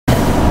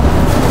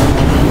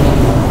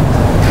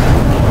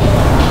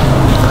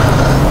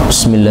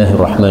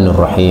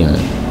Bismillahirrahmanirrahim.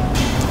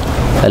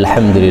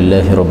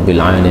 Alhamdulillahi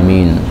rabbil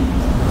alamin.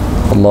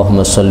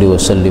 Allahumma salli wa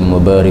sallim wa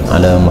barik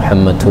ala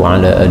Muhammad wa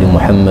ala ali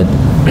Muhammad.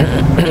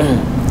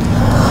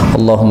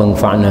 Allahumma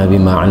anfa'na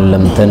bima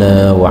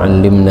 'allamtana wa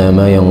 'allimna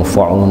ma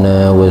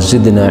yanfa'una wa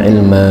zidna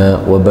ilma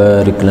wa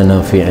barik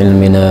lana fi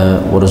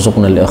ilmina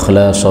warzuqna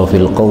al-ikhlasa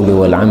fil qawli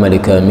wal 'amali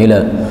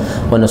kamila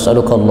wa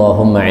nas'aluka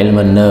Allahumma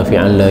 'ilman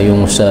nafi'an la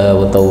yunsa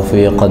wa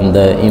tawfiqan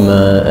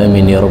da'ima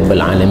amin ya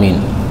rabbal alamin.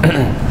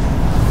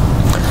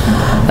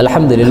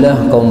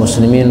 Alhamdulillah kaum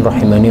muslimin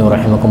rahimani wa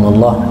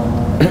rahimakumullah.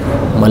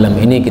 Malam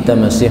ini kita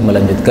masih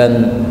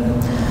melanjutkan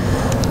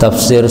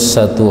tafsir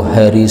satu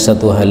hari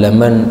satu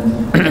halaman.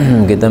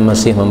 Kita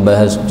masih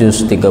membahas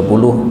juz 30.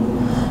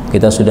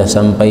 Kita sudah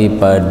sampai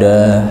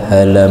pada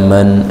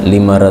halaman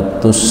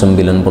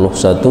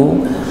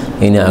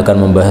 591. Ini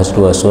akan membahas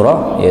dua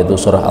surah, yaitu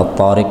surah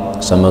At-Thoriq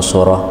sama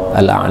surah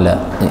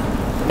Al-A'la.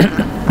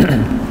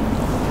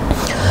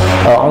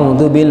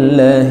 أعوذ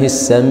بالله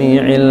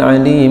السميع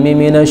العليم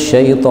من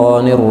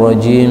الشيطان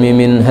الرجيم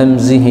من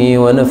همزه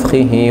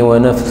ونفخه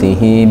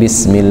ونفثه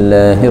بسم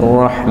الله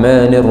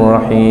الرحمن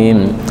الرحيم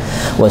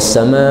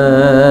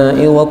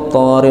والسماء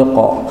والطارق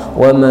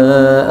وما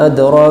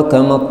أدراك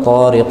ما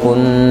الطارق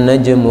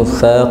النجم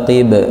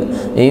الثاقب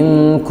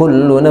إن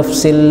كل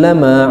نفس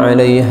لما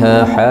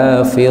عليها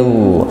حافظ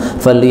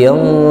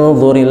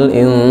فلينظر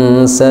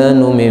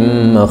الإنسان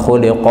مما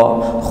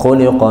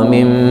خلق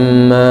من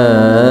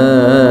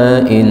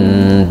ماء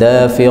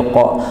دافق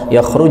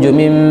يخرج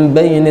من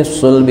بين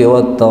الصلب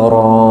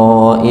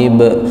والترائب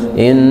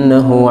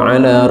إنه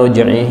على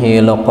رجعه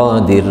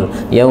لقادر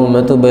يوم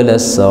تبلى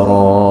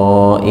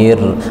السرائر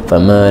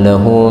فما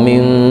له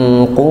من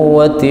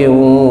قوة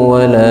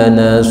ولا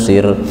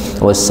ناصر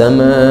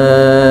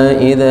والسماء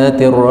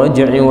ذات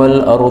الرجع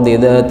والأرض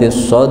ذات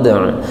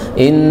الصدع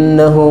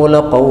إنه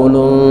لقول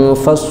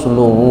فصل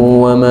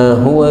وما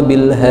هو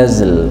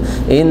بالهزل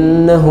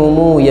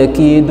إنهم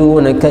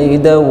يكيدون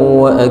كيدا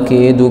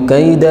وأكيد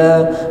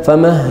كيدا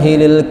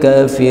فمهل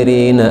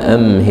الكافرين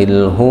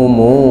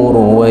أمهلهم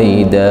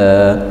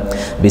رويدا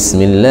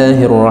بسم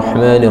الله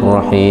الرحمن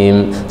الرحيم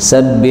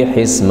سبح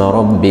اسم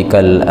ربك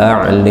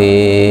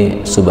الأعلى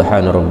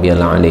سبحان ربي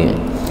العلي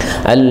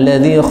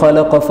الذي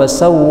خلق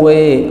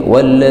فسوى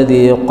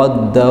والذي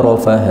قدر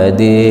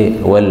فهدي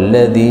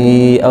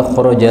والذي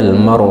أخرج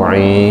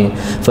المرعى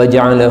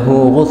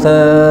فجعله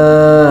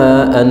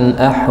غثاء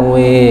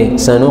أحوي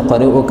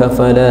سنقرئك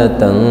فلا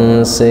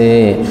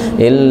تنسى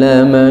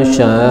إلا ما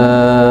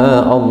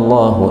شاء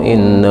الله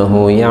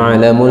إنه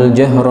يعلم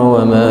الجهر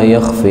وما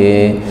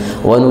يخفي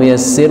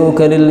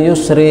ونيسرك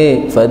لليسر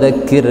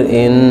فذكر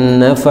إن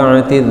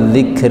نفعت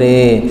الذكر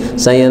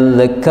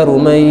سيذكر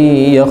من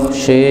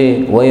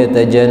يخشى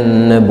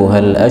ويتجنبها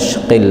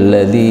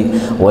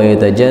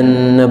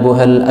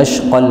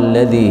الأشقى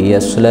الذي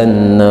يصلى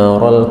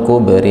النار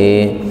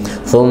الكبرى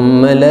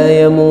ثم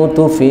لا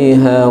يموت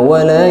فيها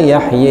ولا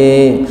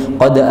يحيي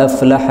قد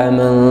أفلح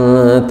من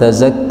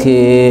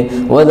تزكي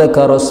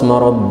وذكر اسم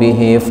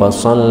ربه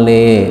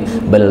فصلي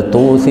بل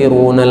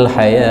توثرون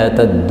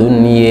الحياة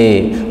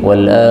الدنيا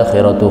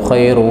والآخرة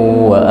خير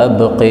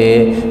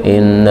وأبقي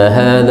إن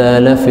هذا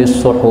لفي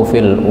الصحف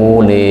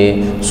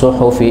الأولى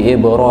صحف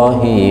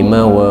إبراهيم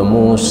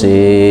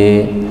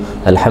وموسى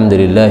الحمد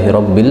لله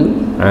رب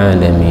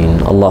العالمين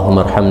اللهم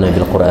ارحمنا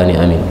بالقرآن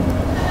آمين.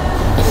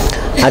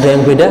 Ada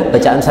yang beda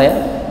bacaan saya?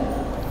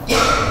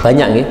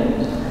 Banyak nih.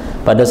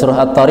 Pada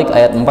surah At-Thoriq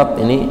ayat 4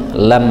 ini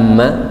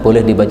lamma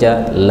boleh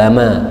dibaca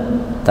lama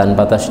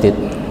tanpa tasydid,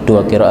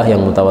 dua qiraah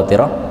yang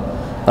mutawatirah.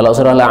 Kalau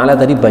surah Al-A'la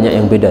tadi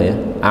banyak yang beda ya.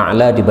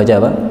 A'la dibaca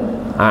apa?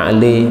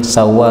 A'li,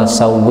 sawa,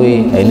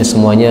 sawi. Ini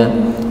semuanya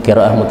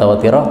qiraah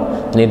mutawatirah.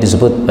 Ini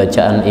disebut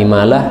bacaan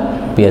imalah,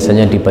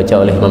 biasanya dibaca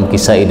oleh Imam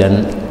Kisai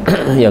dan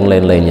yang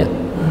lain-lainnya.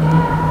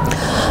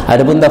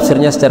 Adapun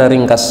tafsirnya secara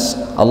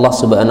ringkas, Allah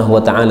Subhanahu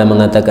wa taala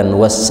mengatakan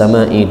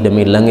was-sama'i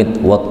demi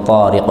langit,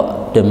 wat-thariq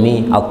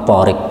demi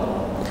at-thariq.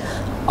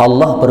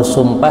 Allah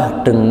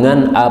bersumpah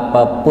dengan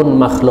apapun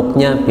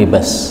makhluknya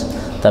bebas.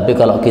 Tapi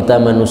kalau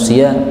kita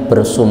manusia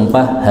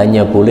bersumpah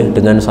hanya boleh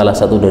dengan salah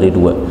satu dari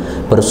dua.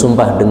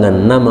 Bersumpah dengan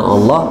nama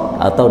Allah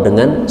atau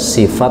dengan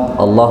sifat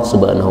Allah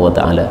Subhanahu wa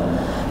taala.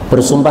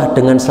 Bersumpah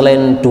dengan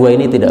selain dua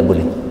ini tidak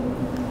boleh.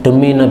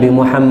 Demi Nabi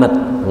Muhammad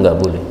enggak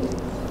boleh.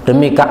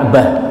 Demi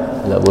Ka'bah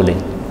enggak boleh.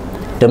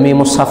 Demi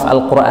mushaf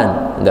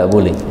Alquran enggak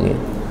boleh.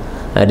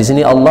 Nah, di sini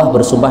Allah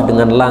bersumpah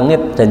dengan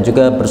langit dan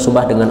juga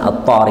bersumpah dengan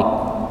At-Thoriq.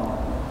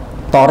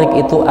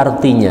 Thoriq itu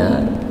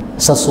artinya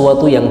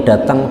sesuatu yang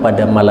datang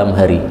pada malam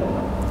hari.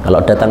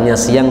 Kalau datangnya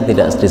siang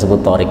tidak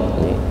disebut Thoriq.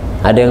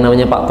 Ada yang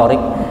namanya Pak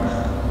Thoriq.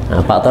 Nah,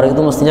 Pak Thoriq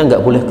itu mestinya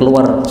nggak boleh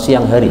keluar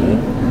siang hari.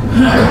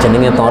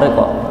 Jenenge Thoriq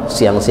kok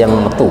siang-siang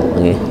metu.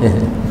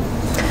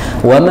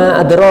 Wa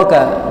ma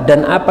adraka,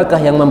 dan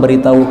apakah yang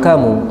memberitahu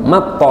kamu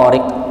mat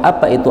Thoriq,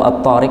 apa itu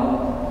At-Thoriq?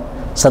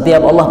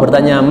 Setiap Allah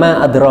bertanya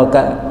ma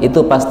adraka, itu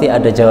pasti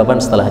ada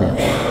jawaban setelahnya.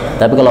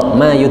 Tapi kalau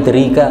ma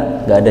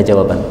yudrika nggak ada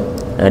jawaban.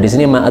 Nah, di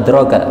sini ma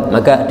adraka,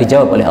 maka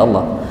dijawab oleh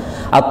Allah.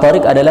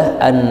 At-Thoriq adalah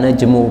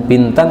an-najmu,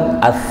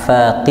 bintang,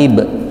 ats-tsaqib,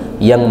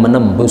 yang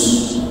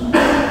menembus.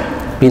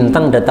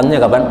 Bintang datangnya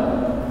kapan?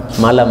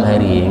 Malam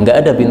hari. Nggak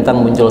ada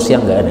bintang muncul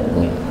siang, nggak ada.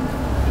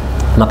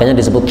 Makanya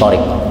disebut thoriq.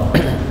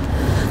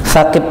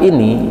 Thaqib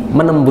ini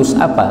menembus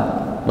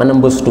apa?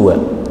 Menembus dua.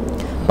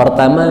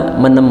 Pertama,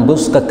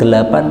 menembus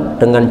kegelapan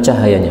dengan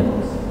cahayanya.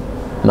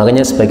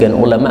 Makanya sebagian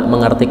ulama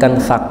mengartikan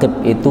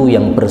thaqib itu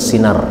yang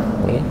bersinar.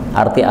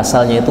 Arti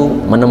asalnya itu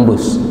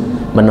menembus,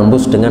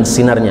 menembus dengan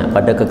sinarnya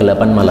pada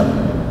kegelapan malam.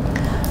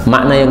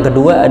 Makna yang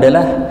kedua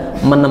adalah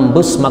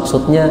menembus,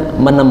 maksudnya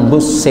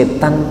menembus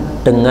setan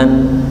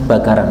dengan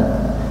bakaran.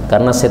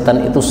 Karena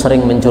setan itu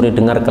sering mencuri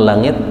dengar ke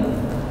langit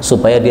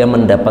supaya dia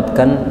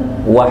mendapatkan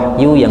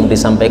wahyu yang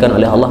disampaikan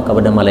oleh Allah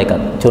kepada malaikat.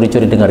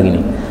 Curi-curi dengar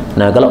gini.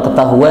 Nah, kalau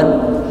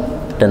ketahuan,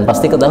 dan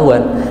pasti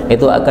ketahuan,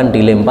 itu akan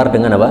dilempar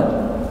dengan apa?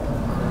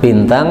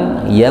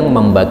 Bintang yang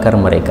membakar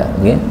mereka,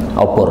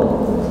 opor.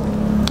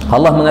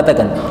 Allah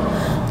mengatakan,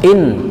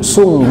 in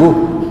sungguh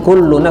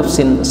kullu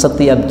nafsin,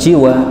 setiap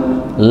jiwa,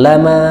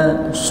 lama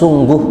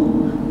sungguh,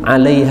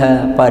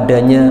 alaiha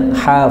padanya,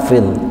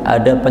 hafid,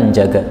 ada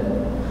penjaga.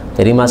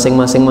 Jadi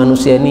masing-masing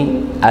manusia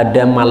ini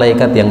ada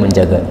malaikat yang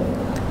menjaga.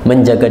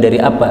 Menjaga dari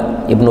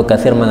apa? Ibnu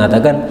Katsir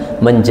mengatakan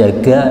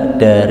menjaga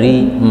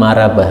dari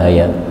mara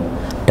bahaya.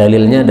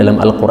 Dalilnya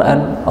dalam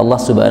Al-Quran, Allah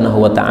Subhanahu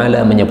wa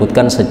Ta'ala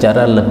menyebutkan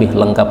secara lebih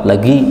lengkap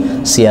lagi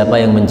siapa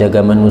yang menjaga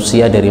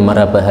manusia dari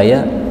mara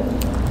bahaya.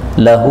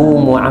 Lahu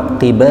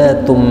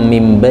mu'aqibatum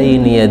min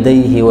baini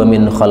yadayhi wa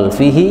min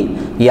khalfihi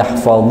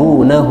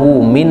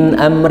yahfazunahu min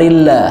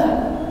amrillah.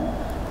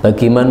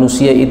 Bagi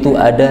manusia itu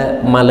ada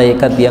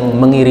malaikat yang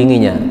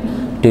mengiringinya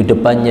di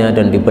depannya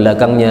dan di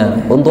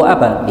belakangnya. Untuk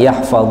apa?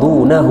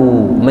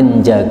 Yahfazunahu,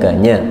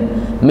 menjaganya,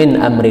 min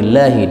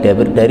amrillahi,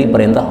 dari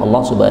perintah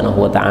Allah Subhanahu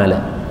wa Ta'ala.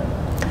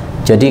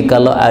 Jadi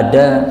kalau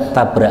ada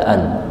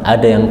tabrakan,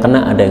 ada yang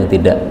kena, ada yang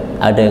tidak,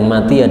 ada yang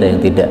mati, ada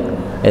yang tidak,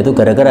 itu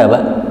gara-gara apa?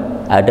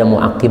 Ada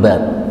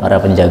muakibat, para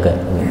penjaga.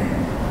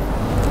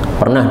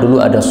 Pernah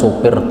dulu ada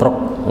sopir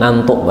truk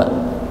ngantuk, Pak.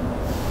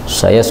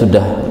 Saya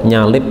sudah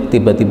nyalip,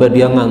 tiba-tiba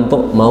dia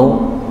ngantuk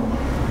mau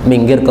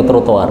minggir ke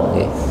trotoar.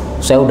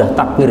 Saya udah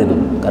takbir itu,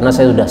 karena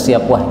saya sudah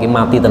siap, wah ini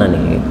mati tenan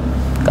ini.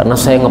 Karena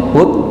saya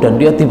ngebut dan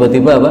dia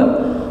tiba-tiba apa?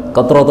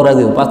 Ke trotoar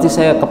itu, pasti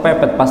saya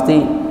kepepet,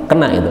 pasti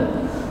kena itu.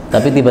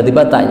 Tapi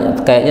tiba-tiba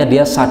kayaknya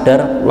dia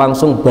sadar,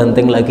 langsung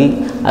banting lagi,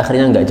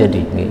 akhirnya nggak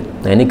jadi.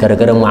 Nah, ini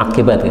gara-gara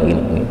muakibat kayak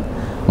gini.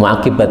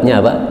 Muakibatnya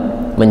apa?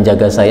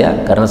 Menjaga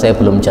saya, karena saya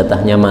belum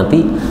jatahnya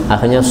mati,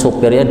 akhirnya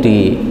sopirnya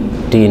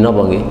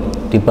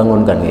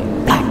dibangunkan,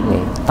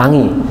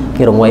 tangi,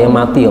 kira waya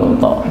mati,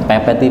 tok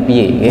pepet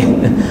piye.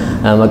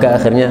 Nah, maka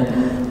akhirnya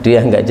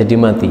dia nggak jadi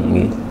mati.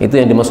 Itu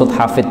yang dimaksud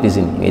hafid di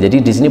sini. Jadi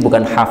di sini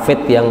bukan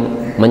hafid yang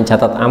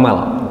mencatat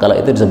amal, kalau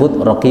itu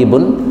disebut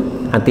raqibun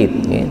atid.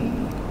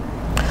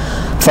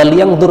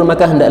 Falyangdur,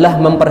 maka hendaklah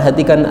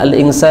memperhatikan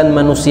al-insan,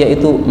 manusia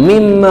itu,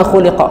 mimma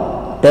khuliqa,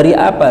 dari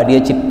apa dia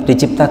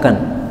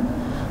diciptakan.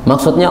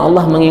 Maksudnya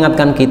Allah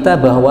mengingatkan kita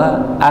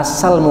bahwa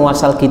asal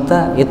muasal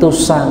kita itu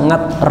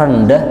sangat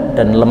rendah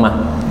dan lemah.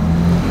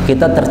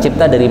 Kita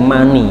tercipta dari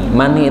mani.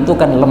 Mani itu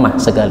kan lemah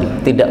sekali,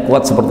 tidak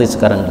kuat seperti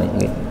sekarang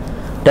ini.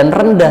 Dan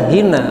rendah,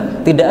 hina,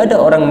 tidak ada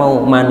orang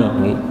mau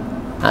mani.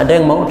 Ada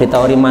yang mau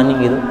ditawari mani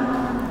gitu?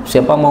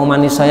 Siapa mau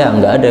mani saya?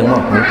 Enggak ada yang mau,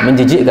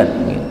 menjijikkan.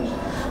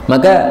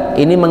 Maka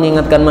ini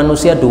mengingatkan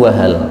manusia dua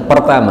hal.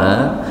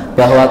 Pertama,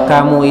 bahwa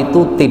kamu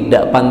itu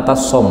tidak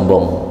pantas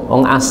sombong.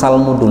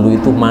 Asalmu dulu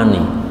itu mani,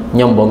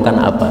 nyombongkan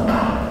apa?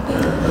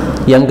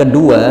 Yang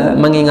kedua,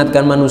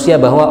 mengingatkan manusia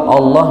bahwa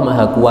Allah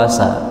Maha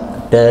Kuasa.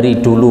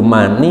 Dari dulu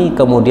mani,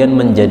 kemudian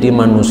menjadi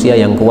manusia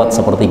yang kuat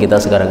seperti kita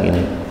sekarang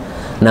ini.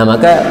 Nah,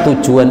 maka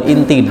tujuan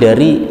inti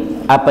dari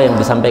apa yang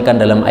disampaikan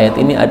dalam ayat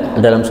ini,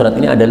 dalam surat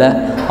ini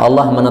adalah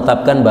Allah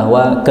menetapkan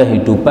bahwa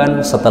kehidupan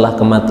setelah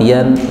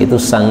kematian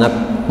itu sangat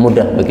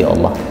mudah bagi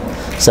Allah.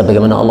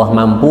 Sebagaimana Allah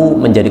mampu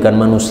menjadikan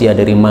manusia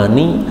dari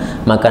mani,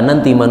 maka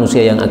nanti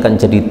manusia yang akan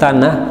jadi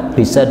tanah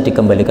bisa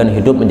dikembalikan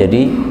hidup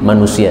menjadi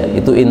manusia.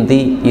 Itu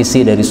inti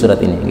isi dari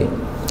surat ini.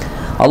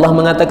 Allah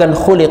mengatakan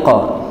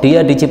khuliqa,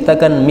 dia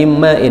diciptakan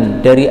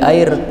mimma'in, dari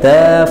air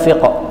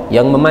dafiq,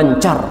 yang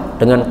memancar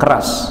dengan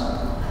keras.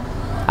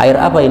 Air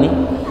apa ini?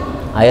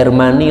 Air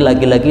mani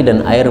laki-laki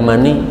dan air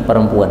mani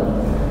perempuan.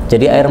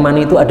 Jadi air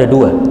mani itu ada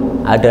dua,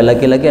 ada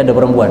laki-laki, ada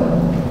perempuan.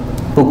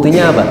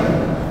 Buktinya apa?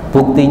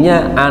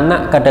 Buktinya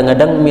anak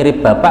kadang-kadang mirip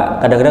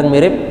bapak, kadang-kadang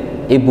mirip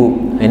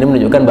ibu. Ini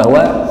menunjukkan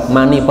bahwa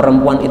mani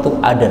perempuan itu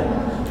ada,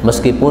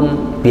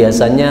 meskipun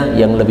biasanya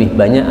yang lebih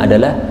banyak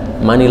adalah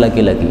mani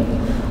laki-laki.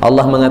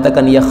 Allah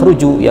mengatakan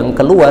yakhruju, yang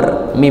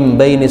keluar, mim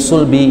baini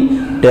sulbi,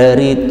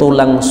 dari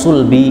tulang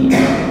sulbi.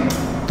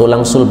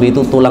 Tulang sulbi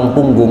itu tulang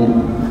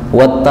punggung,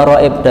 wat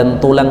taraib, dan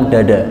tulang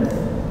dada.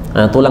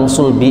 Nah, tulang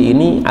sulbi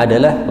ini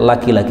adalah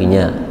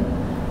laki-lakinya.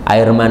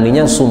 Air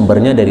maninya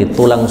sumbernya dari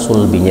tulang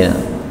sulbinya.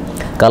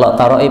 Kalau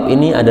taraib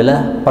ini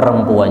adalah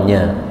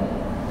perempuannya.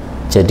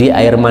 Jadi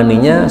air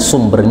maninya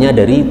sumbernya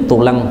dari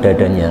tulang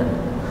dadanya.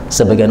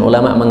 Sebagian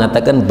ulama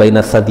mengatakan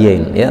baina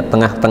thadiyain, ya,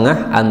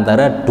 tengah-tengah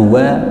antara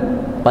dua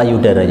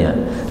payudaranya.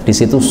 Di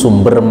situ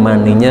sumber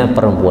maninya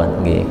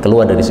perempuan,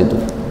 keluar dari situ.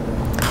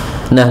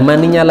 Nah,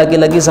 maninya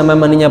laki-laki sama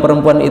maninya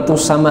perempuan itu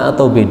sama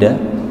atau beda?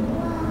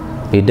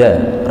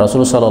 Beda.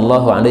 Rasulullah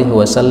Shallallahu Alaihi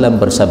Wasallam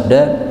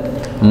bersabda,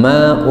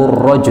 ma'ur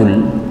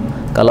rajul,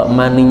 kalau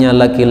maninya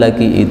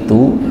laki-laki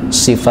itu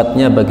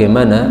sifatnya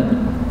bagaimana?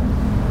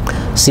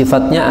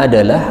 Sifatnya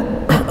adalah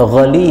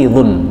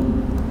ghalidhun,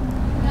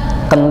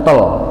 kental,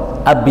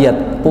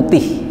 abyad,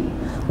 putih.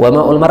 Wa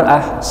ma'ul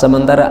mar'ah,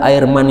 sementara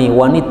air mani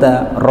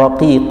wanita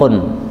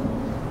raqiqun,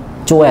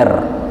 cuer.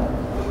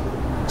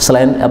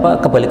 Selain apa,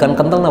 kebalikan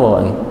kental apa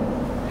Pak?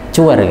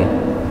 Cuer ya.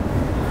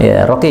 Ya,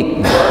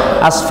 raqiq,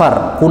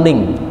 asfar,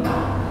 kuning.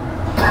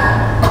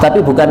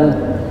 Tapi bukan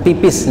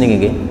pipis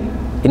nih,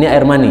 ini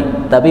air mani,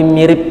 tapi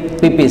mirip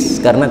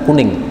pipis karena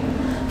kuning.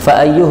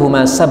 Fa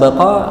ayyuhuma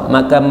sabaqa,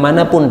 maka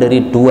manapun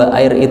dari dua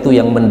air itu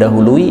yang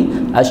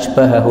mendahului,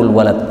 asbahahul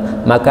walad,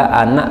 maka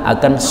anak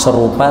akan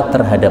serupa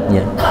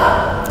terhadapnya.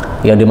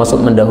 Yang dimaksud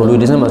mendahului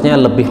di sini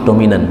maksudnya lebih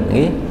dominan.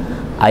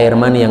 Air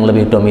mani yang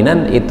lebih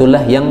dominan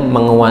itulah yang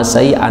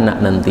menguasai anak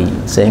nanti,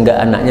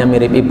 sehingga anaknya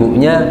mirip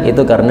ibunya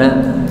itu karena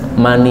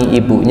mani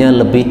ibunya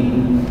lebih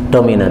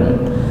dominan.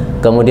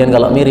 Kemudian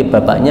kalau mirip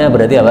bapaknya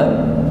berarti apa?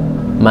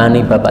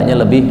 Mani bapaknya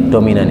lebih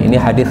dominan. Ini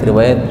hadis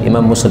riwayat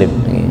Imam Muslim.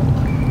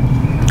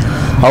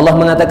 Allah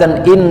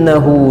mengatakan,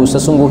 innahu,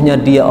 sesungguhnya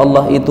dia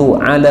Allah itu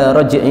ala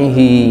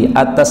raj'ihi,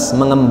 atas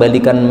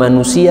mengembalikan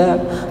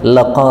manusia,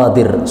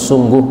 laqadir,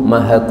 sungguh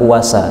maha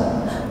kuasa.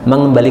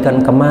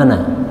 Mengembalikan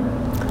kemana?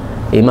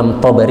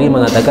 Imam Tabari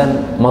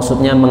mengatakan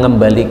maksudnya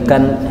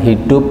mengembalikan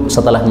hidup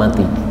setelah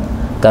mati.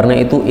 Karena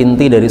itu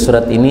inti dari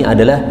surat ini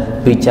adalah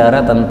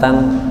bicara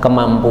tentang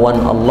kemampuan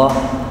Allah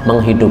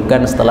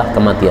menghidupkan setelah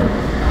kematian,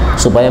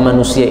 supaya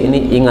manusia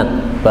ini ingat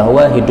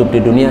bahwa hidup di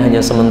dunia hanya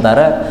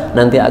sementara,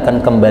 nanti akan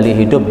kembali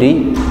hidup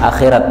di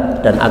akhirat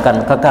dan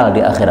akan kekal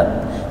di akhirat.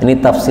 Ini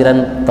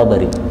tafsiran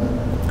Tabari.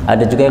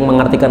 Ada juga yang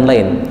mengartikan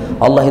lain,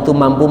 Allah itu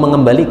mampu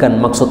mengembalikan,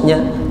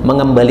 maksudnya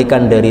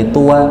mengembalikan dari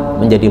tua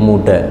menjadi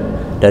muda,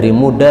 dari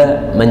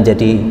muda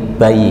menjadi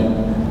bayi,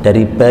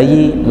 dari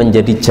bayi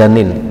menjadi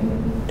janin,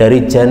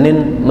 dari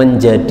janin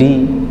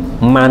menjadi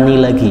mani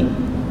lagi.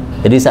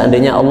 Jadi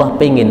seandainya Allah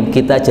pengen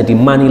kita jadi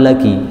mani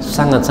lagi,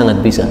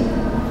 sangat-sangat bisa.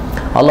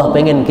 Allah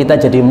pengen kita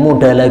jadi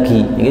muda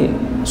lagi,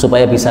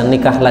 supaya bisa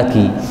nikah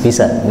lagi,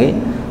 bisa.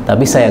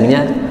 Tapi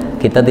sayangnya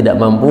kita tidak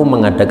mampu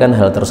mengadakan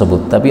hal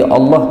tersebut. Tapi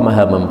Allah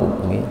maha mampu.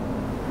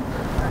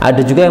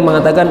 Ada juga yang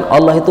mengatakan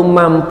Allah itu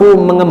mampu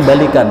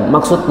mengembalikan,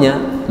 maksudnya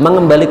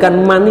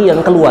mengembalikan mani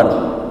yang keluar.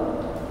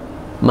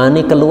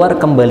 Mani keluar,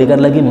 kembalikan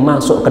lagi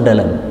masuk ke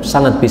dalam.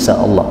 Sangat bisa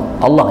Allah.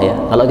 Allah ya,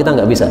 kalau kita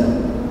nggak bisa.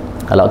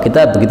 Kalau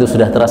kita begitu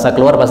sudah terasa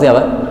keluar, pasti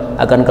apa?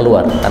 Akan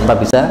keluar tanpa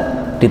bisa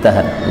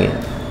ditahan.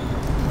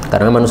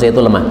 Karena manusia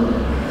itu lemah.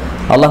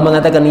 Allah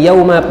mengatakan,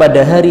 yauma,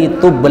 pada hari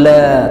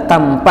tubla,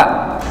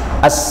 tampak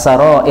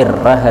as-sarair,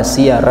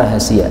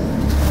 rahasia-rahasia.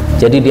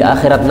 Jadi di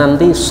akhirat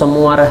nanti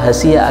semua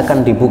rahasia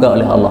akan dibuka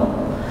oleh Allah.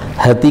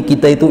 Hati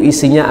kita itu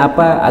isinya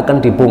apa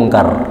akan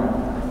dibongkar.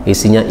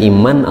 Isinya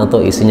iman atau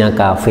isinya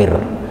kafir.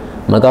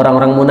 Maka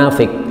orang-orang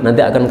munafik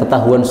nanti akan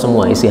ketahuan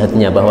semua isi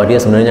hatinya bahwa dia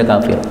sebenarnya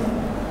kafir.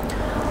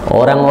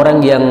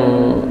 Orang-orang yang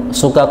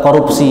suka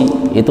korupsi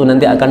itu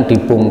nanti akan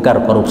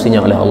dibongkar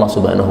korupsinya oleh Allah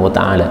Subhanahu wa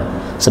taala.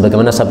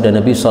 Sebagaimana sabda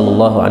Nabi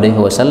sallallahu alaihi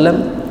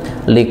wasallam,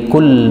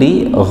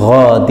 likulli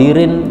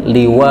ghadirin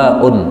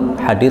liwaun,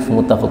 hadis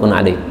muttafaqun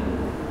alaih.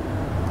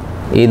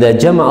 Idza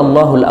jama'a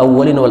Allahul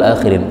awwalin wal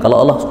akhirin,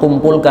 kalau Allah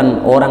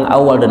kumpulkan orang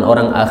awal dan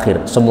orang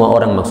akhir, semua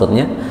orang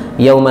maksudnya,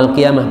 yaumal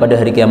qiyamah, pada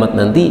hari kiamat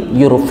nanti,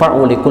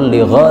 yurfa'u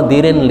likulli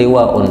ghadirin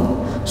liwaun,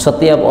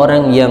 setiap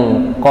orang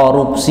yang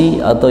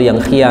korupsi atau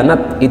yang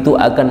khianat itu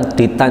akan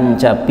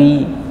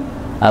ditancapi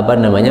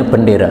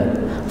bendera.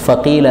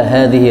 Faqila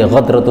hadhihi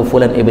ghadratu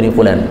fulan ibni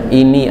fulan,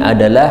 ini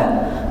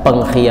adalah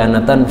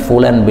pengkhianatan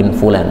fulan bin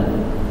fulan.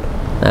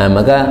 Nah,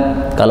 maka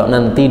kalau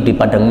nanti di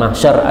padang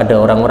mahsyar ada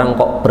orang-orang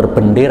kok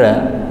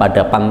berbendera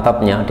pada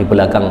pantatnya, di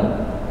belakang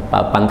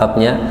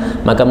pantatnya,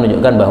 maka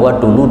menunjukkan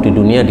bahwa dulu di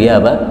dunia dia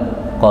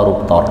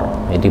koruptor.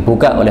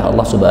 Dibuka oleh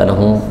Allah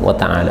Subhanahu wa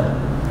taala.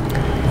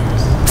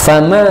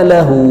 Fama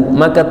lahu,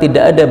 maka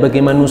tidak ada bagi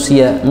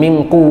manusia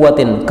min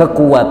quwwatin,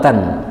 kekuatan,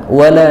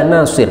 wala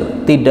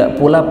nasir, tidak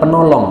pula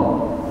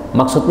penolong.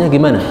 Maksudnya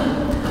gimana?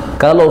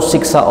 Kalau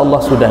siksa Allah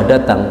sudah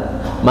datang,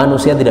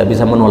 manusia tidak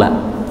bisa menolak.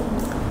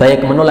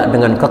 Baik menolak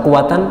dengan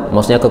kekuatan,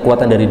 maksudnya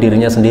kekuatan dari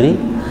dirinya sendiri,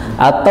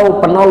 atau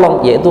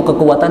penolong, yaitu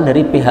kekuatan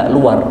dari pihak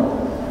luar.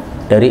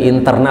 Dari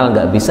internal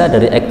nggak bisa,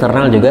 dari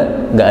eksternal juga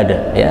nggak ada,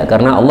 ya,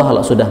 karena Allah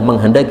kalau sudah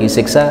menghendaki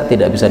siksa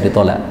tidak bisa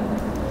ditolak.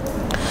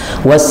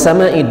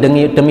 Was-sama'i,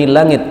 demi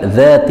langit,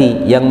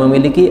 dzati, yang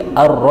memiliki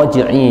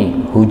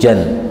ar-raj'i, hujan.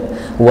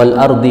 Wal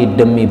ardi,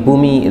 demi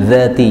bumi,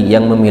 dzati,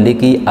 yang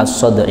memiliki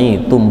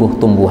as-sad'i,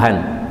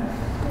 tumbuh-tumbuhan.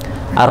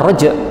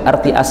 Ar-raj',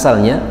 arti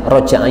asalnya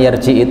raja'a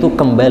yarji, itu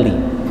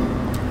kembali.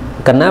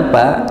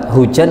 Kenapa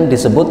hujan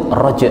disebut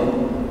raja'?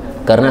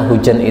 Karena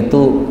hujan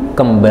itu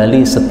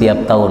kembali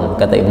setiap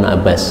tahun, kata Ibnu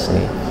Abbas.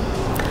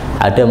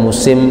 Ada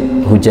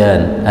musim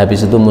hujan,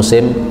 habis itu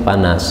musim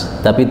panas,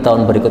 tapi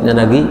tahun berikutnya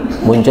lagi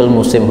muncul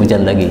musim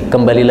hujan lagi,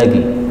 kembali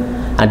lagi.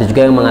 Ada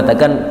juga yang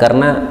mengatakan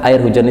karena air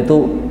hujan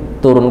itu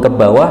turun ke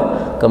bawah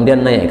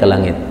kemudian naik ke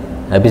langit,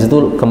 habis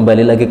itu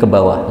kembali lagi ke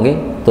bawah,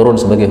 turun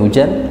sebagai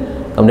hujan,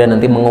 kemudian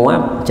nanti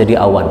menguap jadi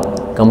awan,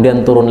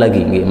 kemudian turun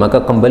lagi,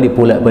 maka kembali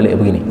bolak-balik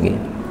begini.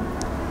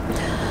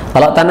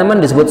 Kalau tanaman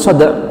disebut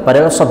sodak,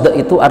 padahal sodak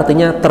itu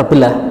artinya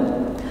terbelah,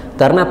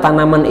 karena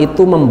tanaman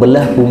itu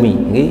membelah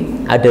bumi.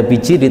 Ada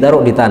biji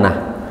ditaruh di tanah,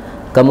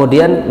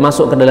 kemudian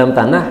masuk ke dalam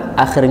tanah,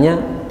 akhirnya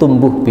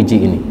tumbuh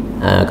biji ini.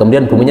 Nah,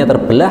 kemudian buminya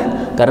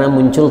terbelah karena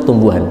muncul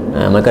tumbuhan,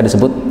 maka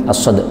disebut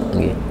as-sodak.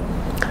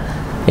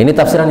 Ini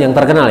tafsiran yang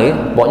terkenal,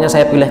 pokoknya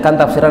saya pilihkan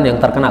tafsiran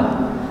yang terkenal.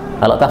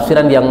 Kalau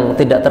tafsiran yang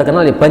tidak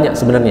terkenal ya banyak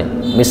sebenarnya.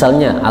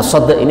 Misalnya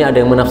as-sodak ini ada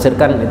yang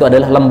menafsirkan itu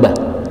adalah lembah.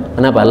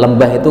 Kenapa?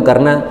 Lembah itu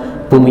karena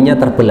buminya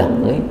terbelah,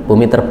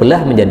 bumi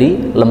terbelah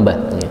menjadi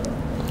lembah.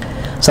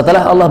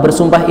 Setelah Allah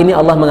bersumpah ini,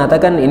 Allah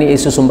mengatakan, ini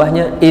isu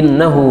sumpahnya,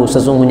 innahu,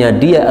 sesungguhnya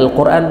dia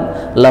Al-Quran,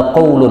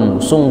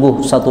 laqaulun,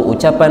 sungguh satu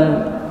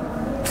ucapan,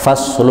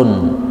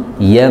 faslun,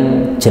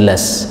 yang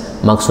jelas,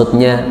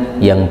 maksudnya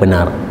yang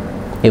benar.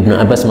 Ibnu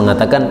Abbas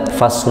mengatakan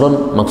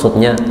faslun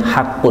maksudnya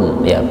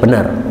hakun, ya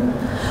benar.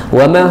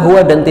 Wa ma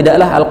huwa, dan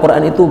tidaklah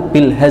Al-Quran itu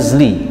bil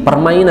hazli,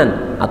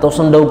 permainan atau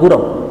sendau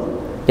gurau.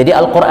 Jadi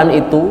Al-Quran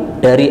itu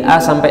dari A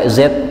sampai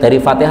Z,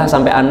 dari Fatihah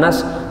sampai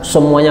An-Nas,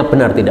 semuanya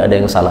benar, tidak ada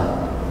yang salah.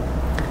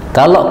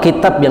 Kalau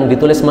kitab yang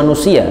ditulis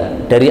manusia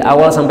dari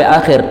awal sampai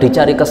akhir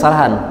dicari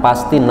kesalahan,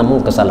 pasti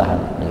nemu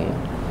kesalahan.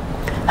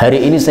 Hari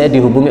ini saya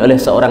dihubungi oleh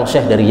seorang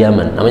syekh dari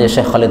Yaman, namanya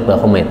Syekh Khalid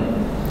Bahumaid.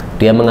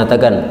 Dia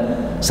mengatakan,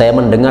 saya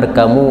mendengar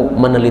kamu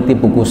meneliti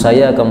buku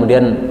saya,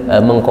 kemudian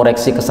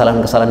mengkoreksi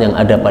kesalahan-kesalahan yang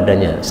ada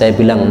padanya. Saya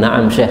bilang,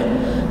 na'am syekh,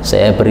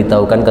 saya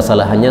beritahukan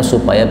kesalahannya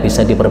supaya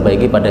bisa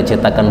diperbaiki pada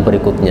cetakan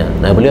berikutnya.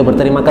 Nah, beliau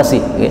berterima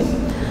kasih,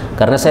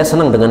 karena saya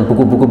senang dengan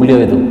buku-buku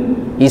beliau itu.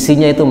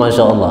 Isinya itu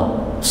Masya Allah,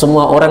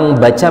 semua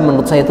orang baca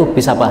menurut saya itu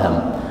bisa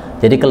paham.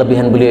 Jadi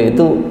kelebihan beliau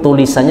itu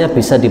tulisannya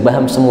bisa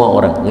dipaham semua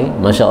orang,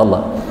 Masya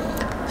Allah.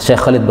 Syekh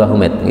Khalid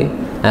Bahumaid.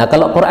 Nah,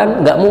 kalau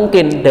Quran nggak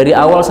mungkin dari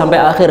awal sampai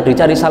akhir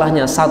dicari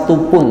salahnya,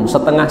 satu pun,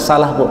 setengah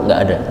salah pun nggak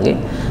ada,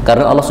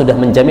 karena Allah sudah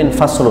menjamin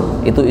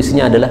faslun, itu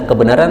isinya adalah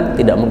kebenaran,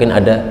 tidak mungkin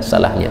ada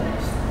salahnya.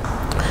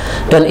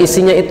 Dan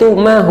isinya itu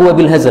ma huwa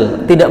bil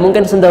hazal, tidak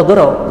mungkin senda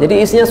gurau.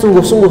 Jadi isinya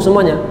sungguh-sungguh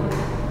semuanya.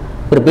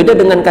 Berbeda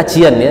dengan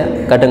kajian,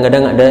 ya,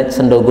 kadang-kadang ada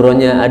senda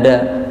guronya,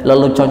 ada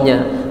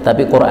leluconnya,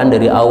 tapi Quran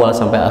dari awal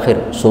sampai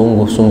akhir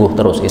sungguh-sungguh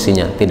terus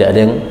isinya, tidak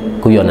ada yang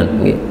guyonan.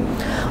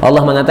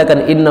 Allah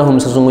mengatakan,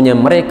 innahum, sesungguhnya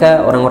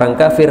mereka orang-orang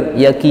kafir,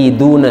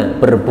 yakiduna,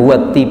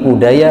 berbuat tipu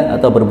daya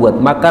atau berbuat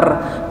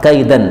makar,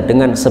 kaidan,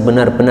 dengan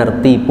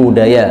sebenar-benar tipu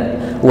daya,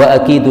 wa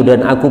akidu,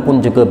 dan aku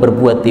pun juga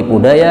berbuat tipu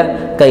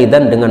daya,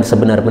 kaidan, dengan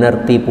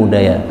sebenar-benar tipu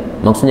daya.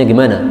 Maksudnya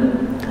gimana?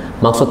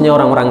 Maksudnya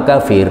orang-orang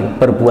kafir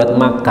berbuat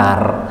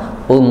makar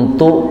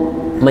untuk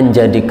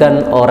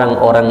menjadikan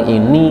orang-orang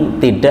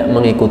ini tidak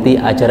mengikuti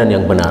ajaran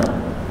yang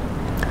benar.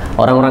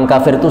 Orang-orang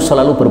kafir itu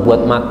selalu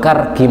berbuat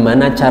makar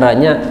gimana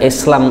caranya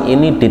Islam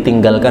ini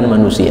ditinggalkan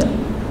manusia.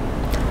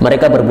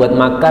 Mereka berbuat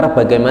makar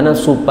bagaimana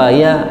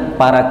supaya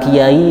para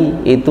kiai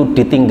itu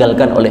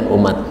ditinggalkan oleh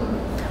umat,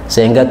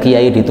 sehingga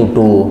kiai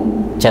dituduh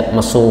cat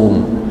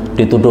mesum,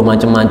 dituduh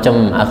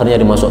macam-macam, akhirnya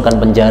dimasukkan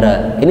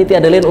penjara. Ini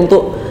tiada lain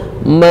untuk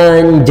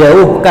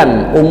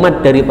menjauhkan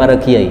umat dari para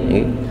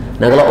kiai.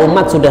 Nah, kalau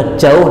umat sudah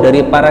jauh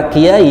dari para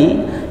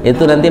kiai,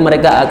 itu nanti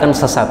mereka akan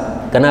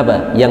sesat.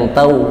 Kenapa? Yang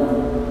tahu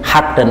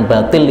hak dan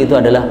batil itu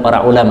adalah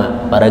para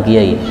ulama, para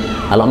kiai.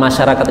 Kalau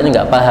masyarakat ini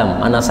nggak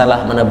paham mana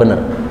salah mana benar,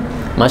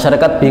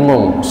 masyarakat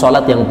bingung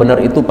sholat yang benar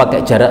itu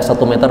pakai jarak 1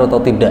 meter atau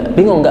tidak,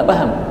 bingung, nggak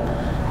paham.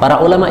 Para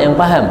ulama yang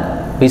paham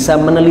bisa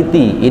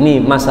meneliti ini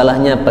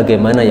masalahnya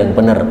bagaimana yang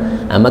benar.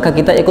 Nah, maka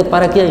kita ikut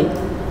para kiai.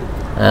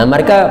 Nah,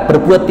 mereka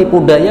berbuat tipu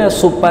daya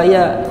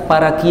supaya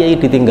para kiai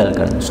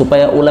ditinggalkan,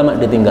 supaya ulama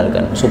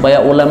ditinggalkan, supaya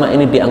ulama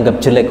ini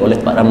dianggap jelek oleh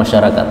para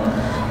masyarakat.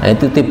 Nah,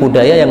 itu tipu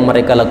daya yang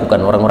mereka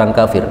lakukan, orang-orang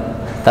kafir.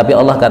 Tapi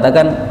Allah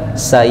katakan,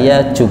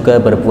 saya juga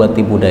berbuat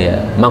tipu daya.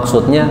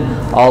 Maksudnya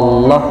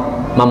Allah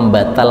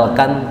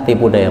membatalkan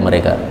tipu daya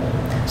mereka.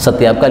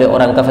 Setiap kali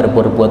orang kafir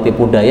berbuat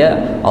tipu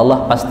daya,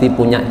 Allah pasti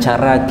punya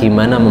cara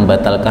gimana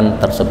membatalkan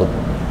tersebut.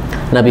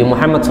 Nabi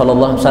Muhammad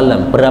SAW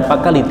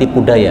berapa kali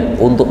tipu daya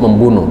untuk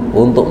membunuh,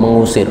 untuk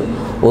mengusir,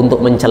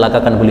 untuk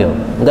mencelakakan beliau,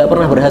 nggak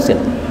pernah berhasil.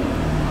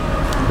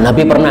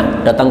 Nabi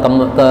pernah datang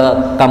ke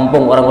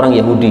kampung orang-orang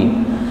Yahudi,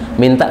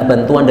 minta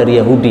bantuan dari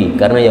Yahudi,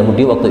 karena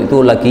Yahudi waktu itu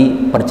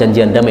lagi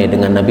perjanjian damai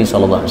dengan Nabi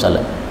SAW.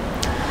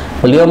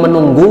 Beliau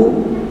menunggu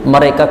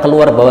mereka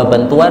keluar bawa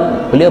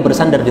bantuan, beliau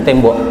bersandar di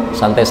tembok,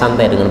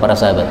 santai-santai dengan para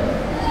sahabat.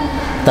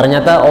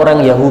 Ternyata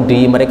orang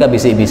Yahudi mereka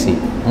bisik-bisik,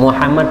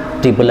 Muhammad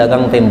di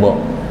belakang tembok.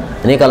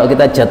 Ini kalau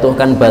kita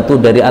jatuhkan batu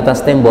dari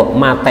atas tembok,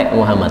 mati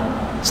Muhammad,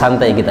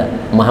 santai kita,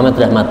 Muhammad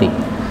sudah mati.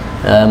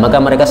 Maka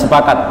mereka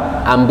sepakat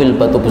ambil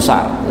batu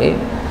besar.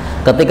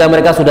 Ketika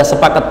mereka sudah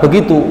sepakat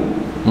begitu,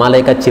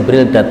 malaikat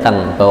Jibril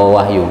datang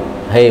bawa wahyu,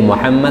 hei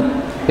Muhammad,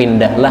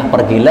 pindahlah,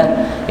 pergilah,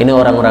 ini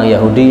orang-orang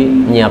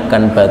Yahudi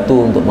menyiapkan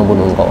batu untuk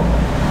membunuh engkau.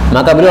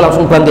 Maka beliau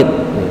langsung bangkit.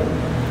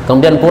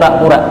 Kemudian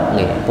pura-pura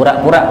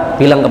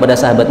bilang kepada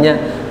sahabatnya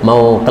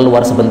mau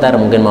keluar sebentar,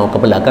 mungkin mau ke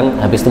belakang,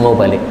 habis itu mau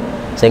balik,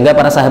 sehingga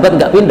para sahabat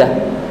nggak pindah.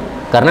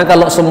 Karena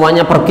kalau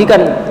semuanya pergi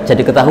kan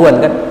jadi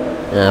ketahuan kan.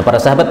 Nah, para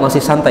sahabat masih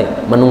santai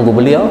menunggu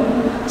beliau,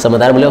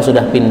 sementara beliau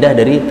sudah pindah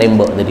dari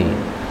tembok tadi,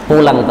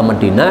 pulang ke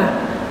Madinah,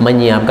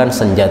 menyiapkan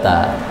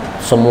senjata.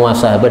 Semua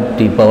sahabat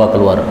dibawa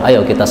keluar,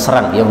 ayo kita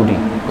serang Yahudi.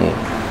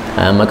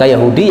 Nah, maka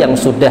Yahudi yang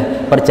sudah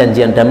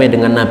perjanjian damai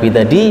dengan Nabi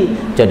tadi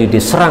jadi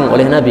diserang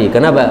oleh Nabi.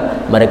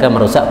 Kenapa? Mereka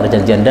merusak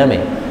perjanjian damai.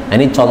 Nah,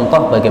 ini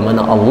contoh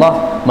bagaimana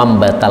Allah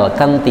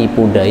membatalkan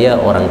tipu daya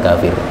orang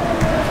kafir.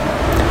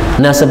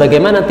 Nah,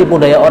 sebagaimana tipu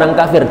daya orang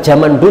kafir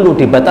zaman dulu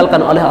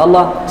dibatalkan oleh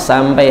Allah,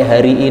 sampai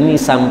hari ini,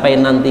 sampai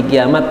nanti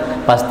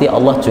kiamat, pasti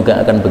Allah juga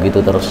akan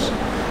begitu terus.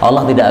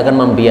 Allah tidak akan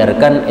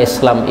membiarkan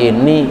Islam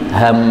ini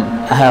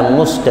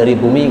hangus dari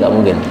bumi, nggak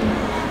mungkin.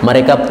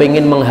 Mereka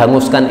pengen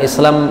menghanguskan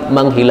Islam,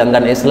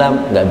 menghilangkan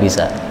Islam, nggak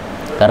bisa.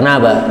 Karena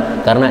apa?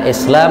 Karena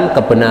Islam,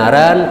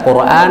 kebenaran,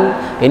 Quran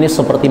ini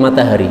seperti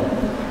matahari.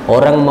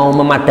 Orang mau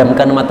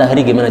memadamkan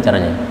matahari gimana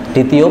caranya?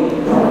 Ditiup?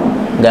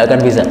 Nggak akan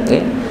bisa.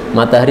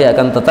 Matahari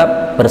akan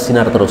tetap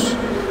bersinar terus.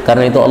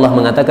 Karena itu Allah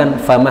mengatakan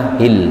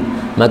famahil,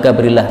 maka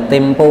berilah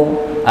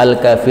tempo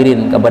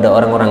al-kafirin kepada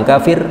orang-orang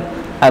kafir,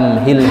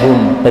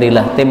 amhilhum,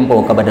 berilah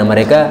tempo kepada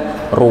mereka,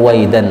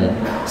 ruwaidan,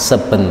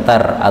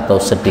 sebentar atau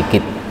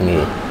sedikit.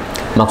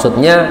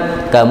 Maksudnya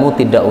kamu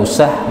tidak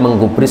usah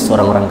menggubris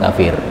orang-orang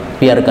kafir,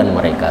 biarkan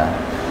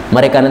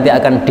mereka nanti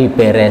akan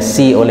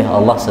diberesi oleh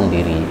Allah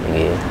sendiri.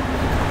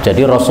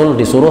 Jadi Rasul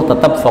disuruh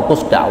tetap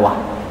fokus dakwah.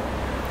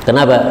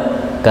 Kenapa?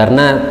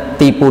 Karena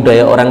tipu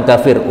daya orang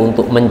kafir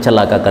untuk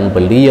mencelakakan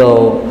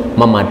beliau,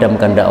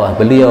 memadamkan dakwah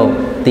beliau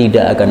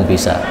tidak akan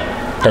bisa.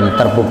 Dan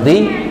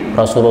terbukti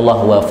Rasulullah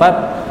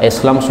wafat,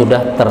 Islam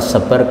sudah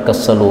tersebar ke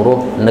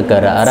seluruh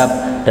negara Arab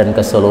dan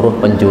ke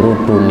seluruh penjuru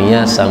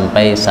dunia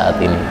sampai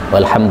saat ini.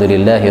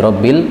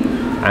 Walhamdulillahirabbil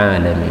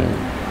alamin.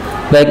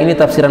 Baik, ini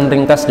tafsiran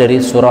ringkas dari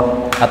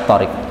surah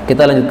At-Thoriq.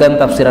 Kita lanjutkan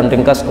tafsiran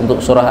ringkas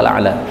untuk surah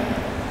Al-A'la.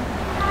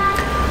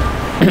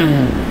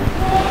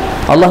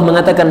 Allah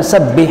mengatakan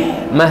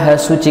sabbih, maha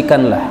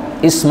sucikanlah,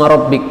 isma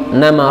rabbik,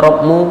 nama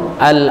Rabbmu,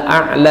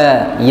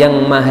 al-a'la,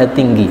 yang maha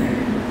tinggi.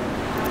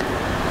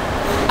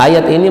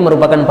 Ayat ini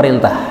merupakan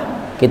perintah.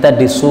 Kita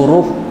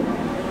disuruh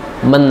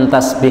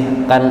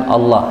mentasbihkan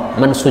Allah,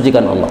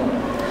 mensucikan Allah.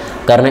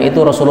 Karena itu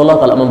Rasulullah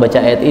kalau membaca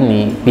ayat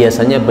ini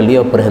biasanya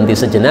beliau berhenti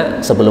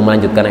sejenak sebelum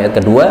melanjutkan ayat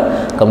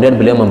kedua,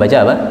 kemudian beliau membaca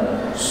apa?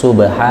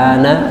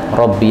 Subhana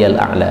rabbiyal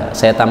a'la.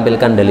 Saya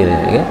tampilkan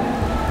dalilnya, ya.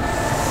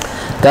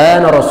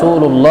 Karena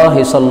Rasulullah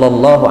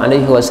sallallahu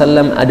alaihi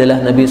wasallam adalah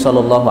Nabi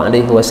sallallahu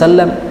alaihi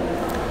wasallam,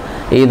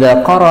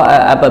 idza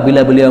qara'a,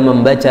 apabila beliau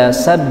membaca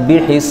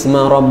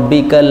sabbihisma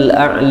rabbikal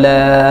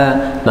a'la,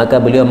 maka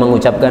beliau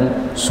mengucapkan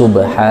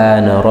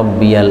subhana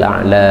rabbiyal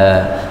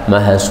a'la,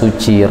 maha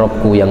suci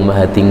Rabbku yang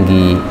maha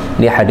tinggi.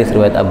 Ini hadis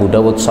riwayat Abu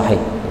Dawud sahih.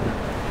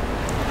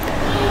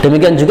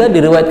 Demikian juga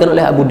diriwayatkan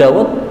oleh Abu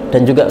Dawud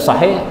dan juga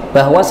sahih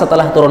bahwa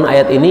setelah turun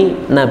ayat ini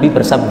Nabi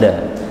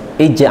bersabda,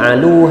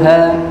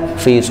 ij'aluha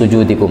fi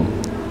sujudikum,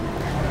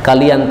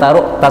 kalian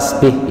taruh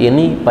tasbih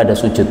ini pada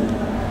sujud.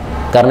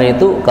 Karena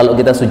itu kalau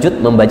kita sujud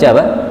membaca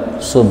apa?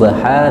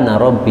 Subhana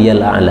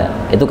rabbiyal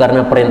a'la. Itu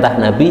karena perintah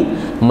Nabi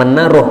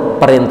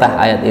menaruh perintah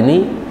ayat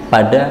ini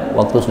pada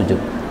waktu sujud.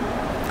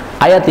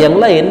 Ayat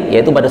yang lain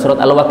yaitu pada surat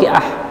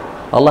Al-Waqi'ah,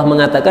 Allah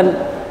mengatakan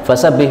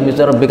fasabbih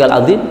bismi rabbikal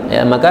azim,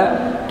 ya,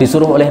 maka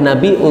disuruh oleh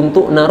Nabi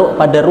untuk naruh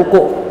pada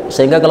ruku',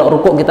 sehingga kalau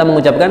ruku' kita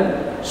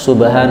mengucapkan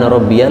subhana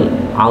rabbiyal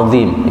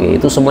azim.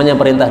 Itu semuanya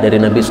perintah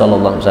dari Nabi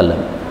SAW.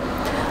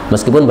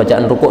 Meskipun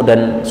bacaan rukuk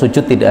dan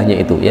sujud tidak hanya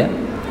itu, ya.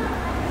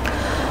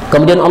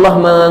 Kemudian Allah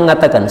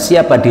mengatakan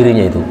siapa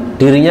dirinya itu?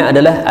 Dirinya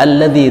adalah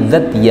alladzi,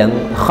 zat yang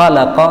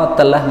khalaqa,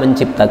 telah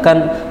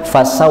menciptakan,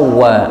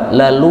 fasawwa,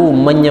 lalu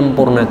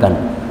menyempurnakan.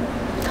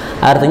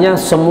 Artinya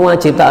semua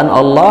ciptaan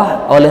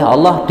Allah oleh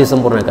Allah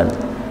disempurnakan.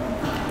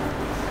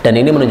 Dan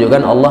ini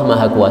menunjukkan Allah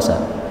Maha Kuasa.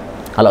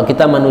 Kalau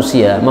kita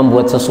manusia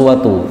membuat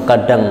sesuatu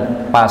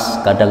kadang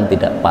pas, kadang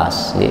tidak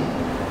pas, ya.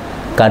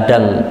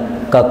 Kadang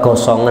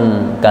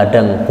kegosongan,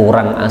 kadang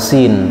kurang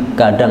asin,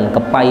 kadang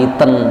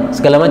kepahitan,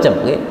 segala macam,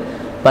 ya.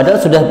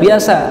 Padahal sudah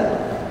biasa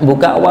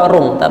buka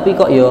warung, tapi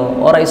kok yo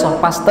ora iso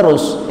pas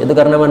terus. Itu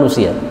karena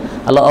manusia.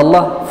 Kalau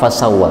Allah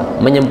fasawwa,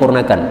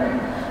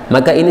 menyempurnakan.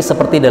 Maka ini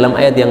seperti dalam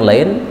ayat yang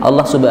lain,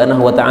 Allah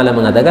Subhanahu wa taala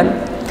mengatakan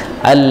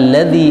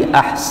alladzi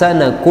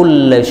ahsana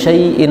kulla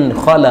syai'in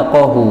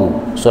khalaqahu,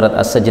 surat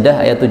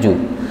As-Sajdah ayat 7.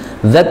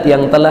 Zat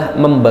yang telah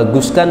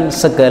membaguskan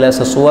segala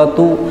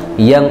sesuatu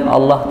yang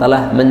Allah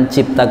telah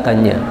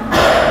menciptakannya.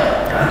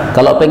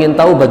 Kalau pengen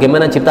tahu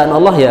bagaimana ciptaan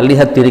Allah, ya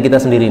lihat diri kita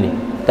sendiri nih.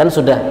 Kan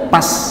sudah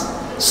pas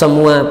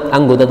semua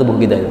anggota tubuh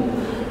kita itu.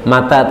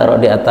 Mata taruh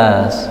di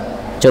atas,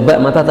 coba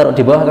mata taruh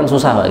di bawah kan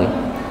susah lagi.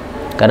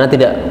 Karena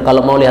tidak,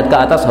 kalau mau lihat ke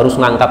atas harus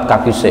ngangkat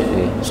kaki sih,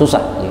 susah.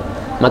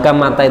 Maka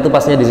mata itu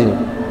pasnya di sini.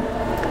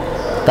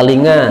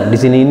 Telinga di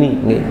sini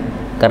ini,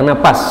 karena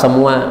pas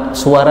semua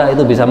suara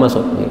itu bisa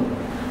masuk.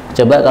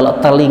 Coba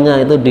kalau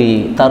telinga itu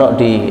ditaruh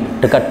di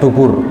dekat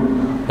dubur,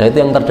 Nah itu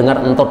yang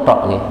terdengar entot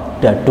tok nggih.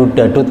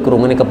 Dadut-dadut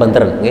krungune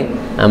kebanter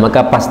nggih. Nah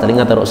maka pas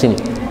telinga taruh sini.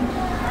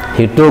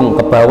 Hidung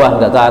ke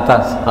bawah, enggak ke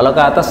atas. Kalau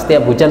ke atas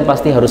setiap hujan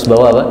pasti harus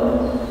bawa apa?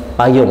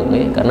 Payung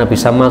nggih, karena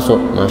bisa masuk.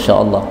 Masya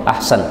Allah,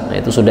 ahsan. Nah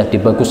itu sudah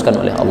dibaguskan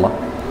oleh Allah.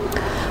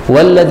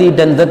 Walladzi,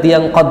 dan zat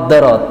yang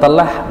qaddara,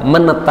 telah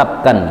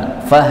menetapkan,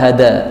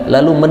 fahada,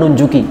 lalu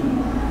menunjuki.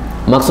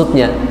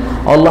 Maksudnya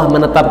Allah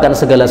menetapkan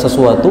segala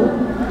sesuatu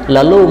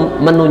lalu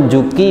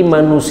menunjuki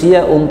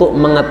manusia untuk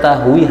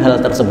mengetahui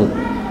hal tersebut.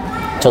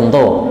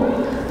 Contoh,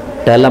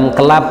 dalam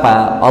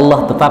kelapa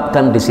Allah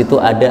tetapkan di situ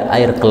ada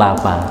air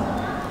kelapa.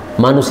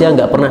 Manusia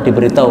nggak pernah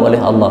diberitahu oleh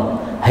Allah,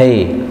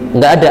 hei,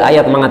 nggak ada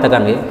ayat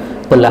mengatakan ya,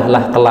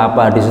 belahlah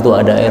kelapa di situ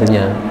ada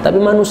airnya.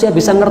 Tapi manusia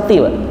bisa ngerti,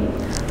 Pak.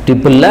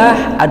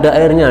 Dibelah ada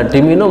airnya,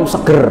 diminum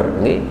seger.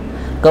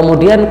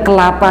 Kemudian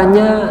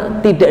kelapanya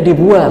tidak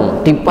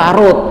dibuang,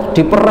 diparut,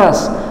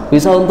 diperas,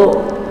 bisa untuk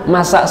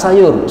masak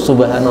sayur.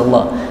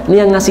 Subhanallah.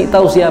 Ini yang ngasih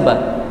tahu siapa?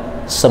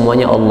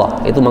 Semuanya Allah.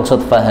 Itu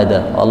maksud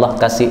fahada. Allah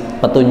kasih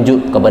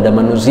petunjuk kepada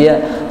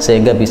manusia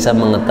sehingga bisa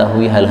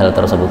mengetahui hal-hal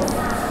tersebut.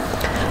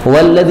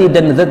 Walladzi,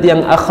 dan zat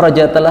yang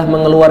akhraja, telah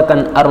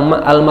mengeluarkan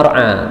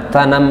al-mar'a,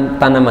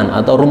 tanaman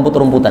atau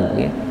rumput-rumputan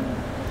ya.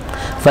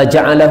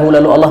 Faja'alahu,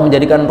 lalu Allah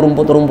menjadikan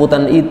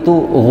rumput-rumputan itu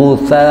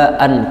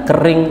ghutsaan,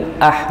 kering,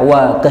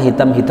 ahwa,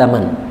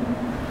 kehitam-hitaman.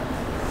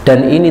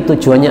 Dan ini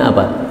tujuannya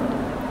apa?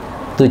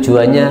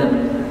 Tujuannya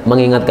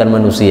mengingatkan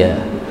manusia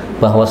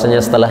bahwasanya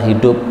setelah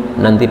hidup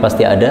nanti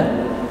pasti ada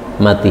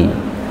mati.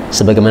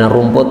 Sebagaimana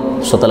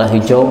rumput setelah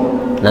hijau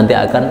nanti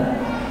akan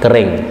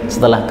kering,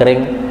 setelah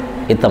kering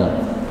hitam.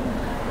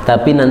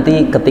 Tapi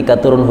nanti ketika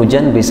turun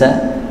hujan bisa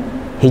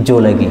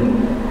hijau lagi.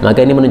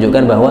 Maka ini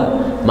menunjukkan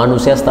bahwa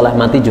manusia setelah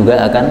mati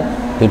juga akan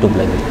hidup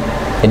lagi.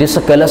 Jadi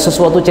segala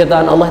sesuatu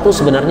ciptaan Allah itu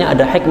sebenarnya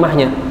ada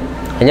hikmahnya.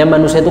 Hanya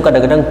manusia itu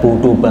kadang-kadang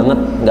bodoh banget,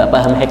 nggak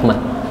paham hikmah.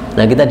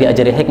 Nah kita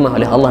diajari hikmah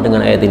oleh Allah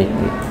dengan ayat ini.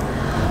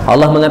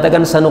 Allah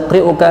mengatakan,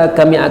 sanuqri'uka,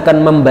 kami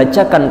akan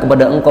membacakan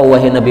kepada engkau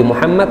wahai Nabi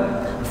Muhammad,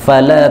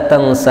 fala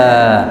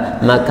tansa,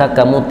 maka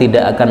kamu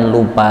tidak akan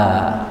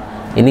lupa.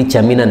 Ini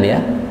jaminan ya.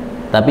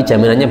 Tapi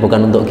jaminannya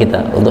bukan untuk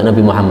kita, untuk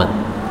Nabi Muhammad.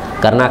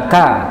 Karena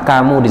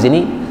kamu di sini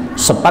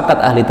sepakat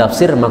ahli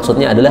tafsir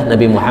maksudnya adalah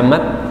Nabi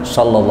Muhammad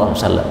sallallahu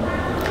alaihi wasallam.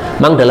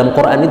 Memang dalam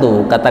Quran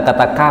itu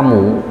kata-kata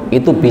kamu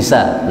itu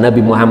bisa Nabi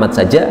Muhammad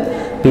saja,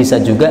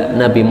 bisa juga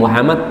Nabi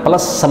Muhammad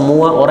plus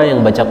semua orang yang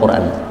baca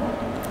Quran.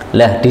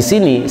 Lah di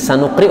sini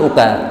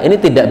sanuqri'uka ini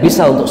tidak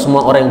bisa untuk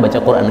semua orang yang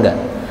baca Quran, enggak.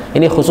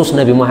 Ini khusus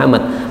Nabi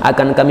Muhammad.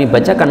 Akan kami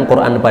bacakan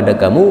Quran pada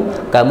kamu,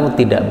 kamu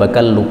tidak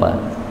bakal lupa.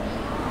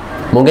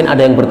 Mungkin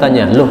ada yang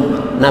bertanya, loh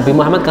Nabi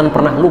Muhammad kan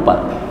pernah lupa.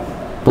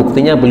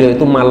 Buktinya beliau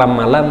itu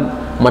malam-malam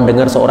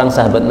mendengar seorang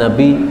sahabat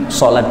Nabi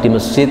sholat di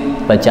masjid,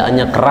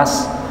 bacaannya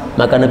keras,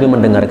 maka Nabi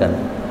mendengarkan.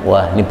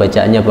 Wah, ini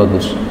bacaannya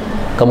bagus.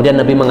 Kemudian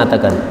Nabi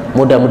mengatakan,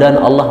 mudah-mudahan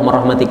Allah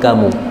merahmati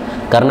kamu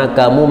karena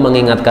kamu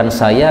mengingatkan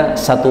saya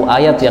satu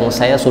ayat yang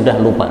saya sudah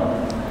lupa.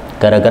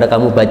 Gara-gara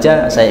kamu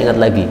baca, saya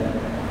ingat lagi.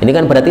 Ini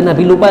kan berarti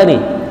Nabi lupa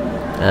nih.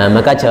 Nah,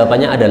 maka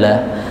jawabannya adalah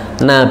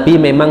Nabi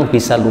memang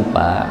bisa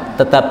lupa,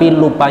 tetapi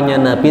lupanya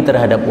Nabi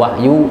terhadap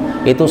wahyu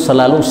itu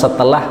selalu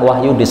setelah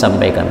wahyu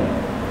disampaikan.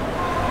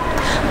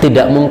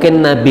 Tidak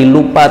mungkin Nabi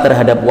lupa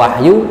terhadap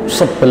wahyu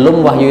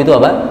sebelum wahyu itu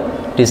apa?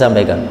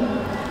 Disampaikan.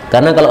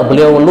 Karena kalau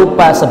beliau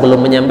lupa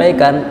sebelum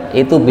menyampaikan,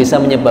 itu bisa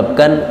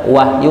menyebabkan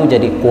wahyu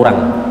jadi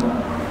kurang.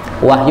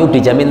 Wahyu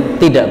dijamin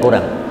tidak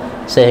kurang.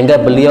 Sehingga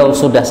beliau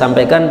sudah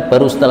sampaikan,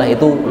 baru setelah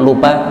itu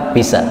lupa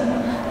bisa.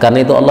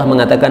 Karena itu Allah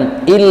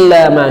mengatakan,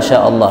 illa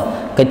masya Allah,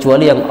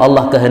 kecuali yang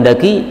Allah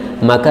kehendaki,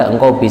 maka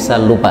engkau bisa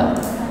lupa.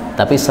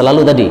 Tapi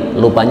selalu tadi,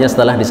 lupanya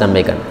setelah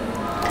disampaikan.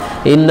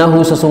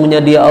 Innahu,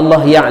 sesungguhnya dia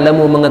Allah,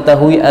 ya'lamu,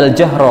 mengetahui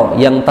al-jahra,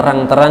 yang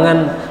terang-terangan,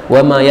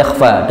 wa ma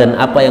yakhfa, dan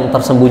apa yang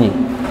tersembunyi.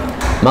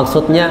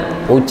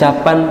 Maksudnya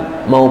ucapan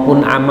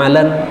maupun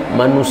amalan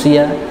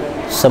manusia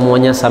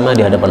semuanya sama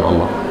di hadapan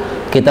Allah.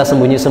 Kita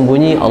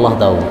sembunyi-sembunyi Allah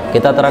tahu,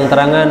 kita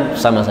terang-terangan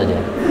sama saja.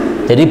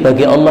 Jadi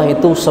bagi Allah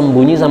itu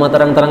sembunyi sama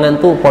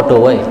terang-terangan tuh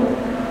podo wae.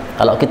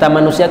 Kalau kita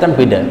manusia kan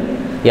beda.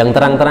 Yang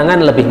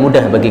terang-terangan lebih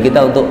mudah bagi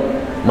kita untuk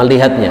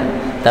melihatnya.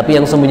 Tapi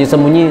yang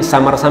sembunyi-sembunyi,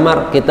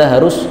 samar-samar, kita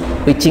harus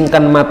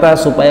picingkan mata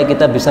supaya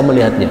kita bisa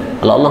melihatnya.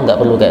 Kalau Allah nggak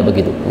perlu kayak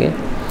begitu.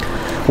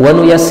 Wa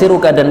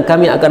nuyassiruka, dan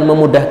kami akan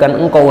memudahkan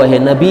engkau wahai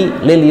Nabi,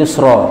 lil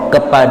yusra,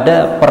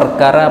 kepada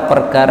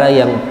perkara-perkara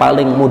yang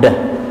paling mudah.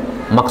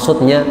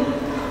 Maksudnya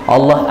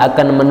Allah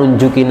akan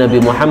menunjuki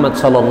Nabi Muhammad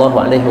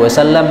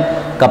SAW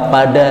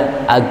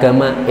kepada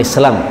agama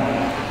Islam.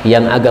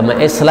 Yang agama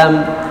Islam,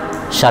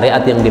 syariat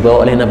yang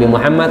dibawa oleh Nabi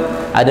Muhammad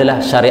adalah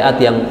syariat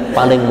yang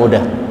paling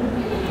mudah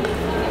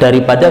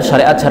daripada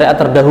syariat-syariat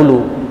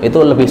terdahulu.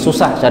 Itu lebih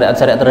susah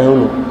syariat-syariat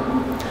terdahulu.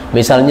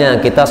 Misalnya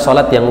kita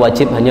sholat yang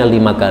wajib hanya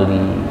 5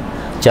 kali.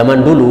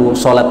 Zaman dulu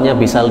sholatnya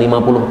bisa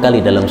 50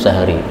 kali dalam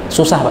sehari.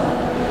 Susah, Pak.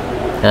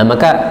 Nah,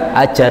 maka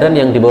ajaran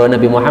yang dibawa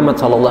Nabi Muhammad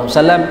SAW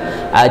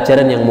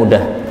ajaran yang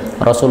mudah.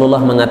 Rasulullah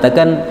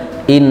mengatakan,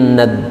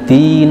 innad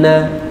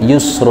dina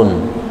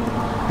yusrun.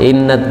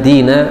 Innad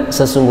dina,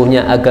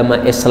 sesungguhnya agama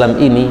Islam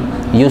ini,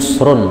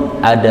 yusrun,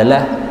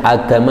 adalah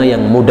agama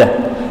yang mudah.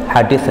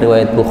 Hadis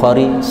riwayat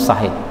Bukhari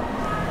sahih.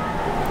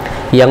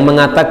 Yang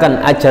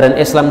mengatakan ajaran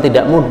Islam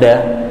tidak mudah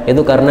itu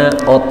karena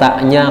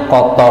otaknya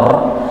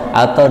kotor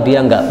atau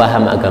dia nggak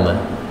paham agama.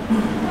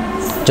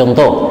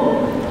 Contoh,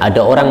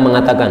 ada orang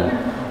mengatakan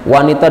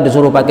wanita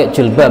disuruh pakai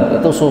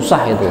jilbab itu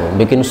susah, itu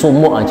bikin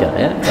sumuk aja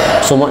ya.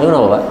 Sumuk itu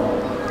apa, Pak?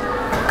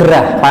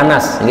 Gerah,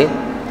 panas gitu.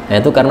 Nah,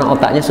 itu karena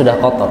otaknya sudah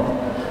kotor.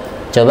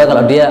 Coba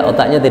kalau dia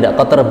otaknya tidak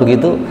kotor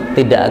begitu,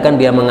 tidak akan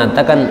dia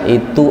mengatakan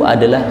itu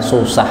adalah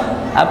susah.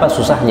 Apa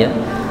susahnya?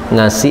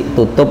 Ngasih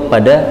tutup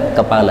pada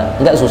kepala,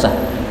 enggak susah.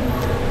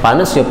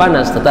 Panas ya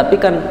panas, tetapi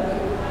kan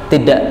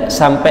tidak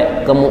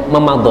sampai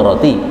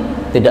memadoroti,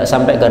 tidak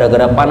sampai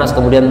gara-gara panas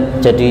kemudian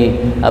jadi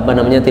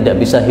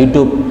tidak bisa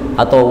hidup,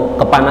 atau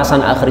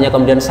kepanasan akhirnya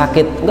kemudian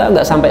sakit,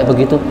 enggak sampai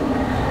begitu.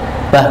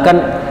 Bahkan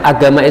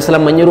agama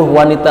Islam menyuruh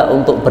wanita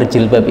untuk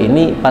berjilbab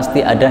ini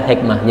pasti ada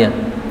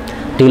hikmahnya.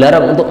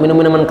 Dilarang untuk minum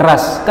minuman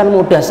keras, kan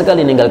mudah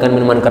sekali meninggalkan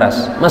minuman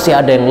keras. Masih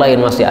ada yang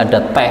lain, masih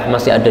ada teh,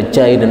 masih ada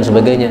jahe dan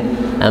sebagainya.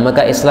 Nah,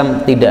 maka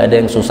Islam tidak ada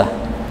yang susah.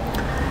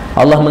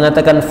 Allah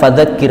mengatakan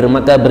fadzakir,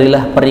 maka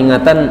berilah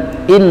peringatan,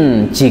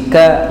 in,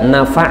 jika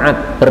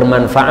nafaat,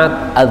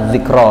 bermanfaat,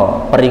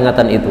 adzikra,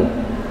 peringatan itu.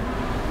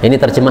 Ini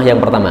terjemah yang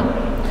pertama.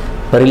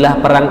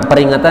 Berilah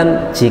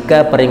peringatan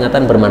jika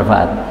peringatan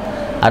bermanfaat.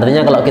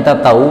 Artinya kalau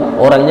kita tahu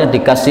orangnya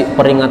dikasih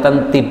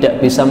peringatan tidak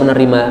bisa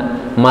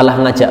menerima, malah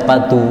ngajak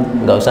padu,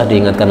 nggak usah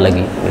diingatkan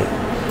lagi.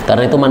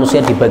 Karena itu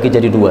manusia dibagi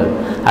jadi dua.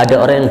 Ada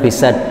orang yang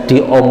bisa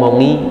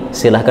diomongi,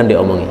 silahkan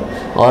diomongi.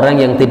 Orang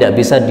yang tidak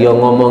bisa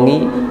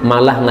diomongi,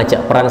 malah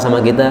ngajak perang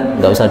sama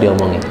kita, nggak usah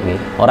diomongi.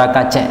 Orang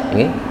kacek.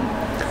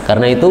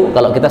 Karena itu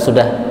kalau kita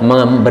sudah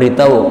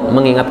memberitahu,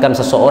 mengingatkan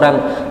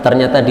seseorang,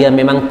 ternyata dia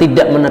memang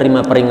tidak menerima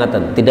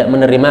peringatan, tidak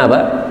menerima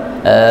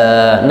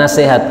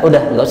nasihat,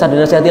 udah nggak usah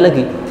dinasihati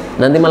lagi.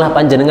 Nanti malah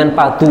panjenengan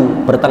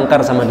padu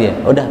bertengkar sama dia,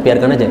 udah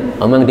biarkan aja,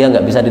 memang dia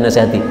nggak bisa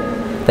dinasihati.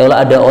 Kalau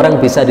ada orang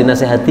bisa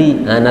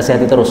dinasihati,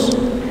 nasihati terus.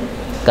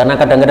 Karena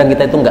kadang-kadang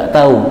kita itu nggak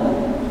tahu,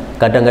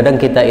 kadang-kadang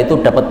kita itu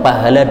dapat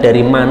pahala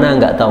dari mana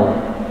nggak tahu.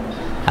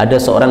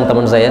 Ada seorang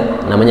teman saya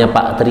namanya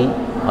Pak Tri,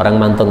 orang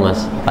Mantung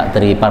Mas, Pak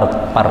Tri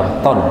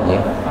Parton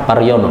ya,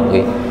 Paryono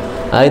ya.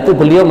 Nah, itu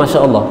beliau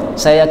masya Allah,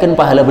 saya yakin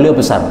pahala beliau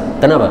besar.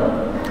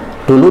 Kenapa?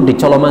 Dulu di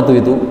Colomadu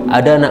itu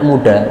ada anak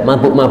muda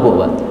mabuk-mabuk,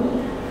 Pak.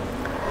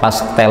 Pas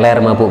teler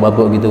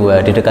mabuk-mabuk gitu,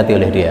 didekati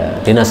oleh dia,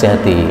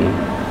 dinasihati.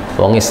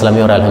 Wong Islam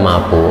ya ora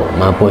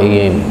mabuk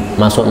ini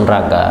masuk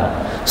neraka.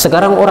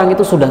 Sekarang orang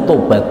itu sudah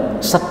tobat,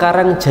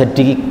 sekarang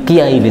jadi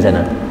kiai di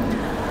sana,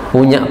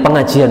 punya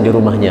pengajian di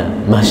rumahnya,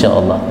 masya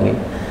Allah.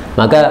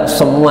 Maka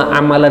semua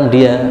amalan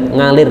dia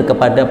ngalir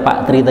kepada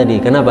Pak Tri tadi.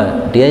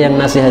 Kenapa? Dia yang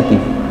nasihati,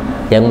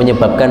 yang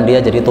menyebabkan dia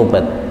jadi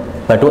tobat.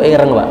 Badu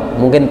erang, Pak,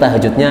 mungkin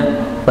tahajudnya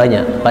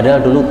banyak,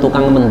 padahal dulu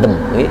tukang mendem,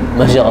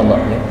 masya Allah.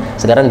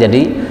 Sekarang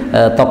jadi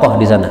tokoh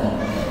di sana.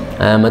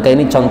 Maka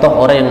ini contoh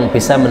orang yang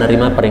bisa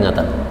menerima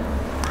peringatan.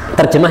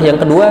 Terjemah yang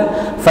kedua,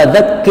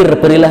 fadzakir,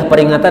 berilah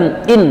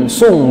peringatan, in,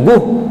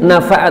 sungguh,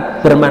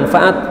 nafaat,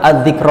 bermanfaat,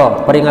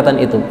 adzikra, peringatan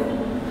itu.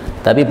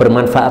 Tapi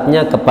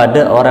bermanfaatnya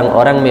kepada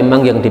orang-orang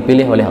memang yang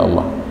dipilih oleh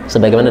Allah.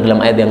 Sebagaimana dalam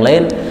ayat yang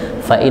lain,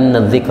 fa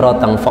inna dzikra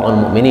tanfa'ul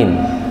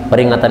mu'minin.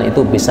 Peringatan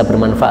itu bisa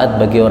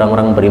bermanfaat bagi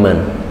orang-orang beriman.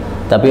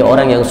 Tapi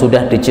orang yang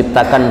sudah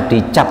diciptakan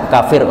dicap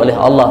kafir oleh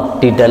Allah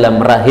di dalam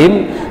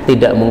rahim,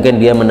 tidak mungkin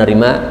dia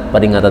menerima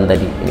peringatan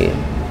tadi.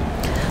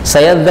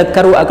 Saya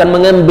dzakaru, akan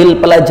mengambil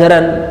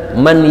pelajaran,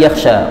 man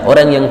yakhsha,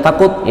 orang yang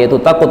takut, yaitu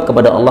takut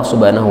kepada Allah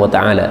Subhanahu wa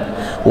taala.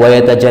 Wa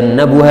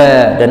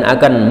yatajannabuha, dan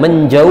akan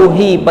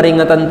menjauhi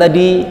peringatan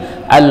tadi,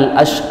 al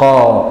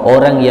ashqa,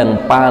 orang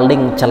yang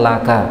paling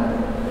celaka.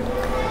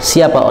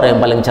 Siapa orang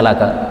yang paling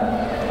celaka?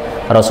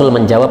 Rasul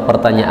menjawab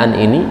pertanyaan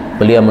ini,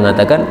 beliau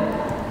mengatakan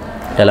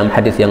dalam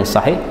hadis yang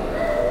sahih,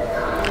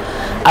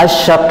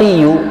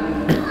 asyaqiyu,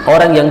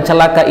 orang yang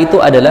celaka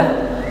itu adalah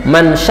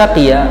man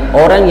syaqiya,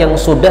 orang yang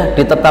sudah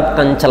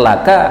ditetapkan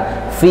celaka,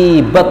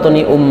 fi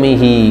batni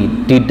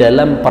ummihi, di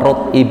dalam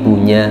perut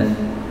ibunya.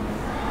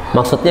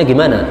 Maksudnya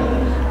gimana?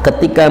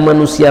 Ketika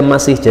manusia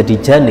masih jadi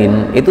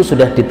janin, itu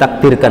sudah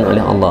ditakdirkan oleh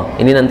Allah,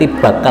 ini nanti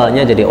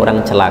bakalnya jadi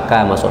orang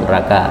celaka masuk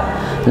neraka,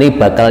 ini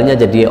bakalnya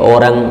jadi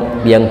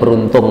orang yang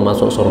beruntung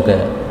masuk surga.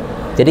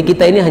 Jadi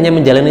kita ini hanya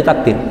menjalani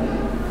takdir.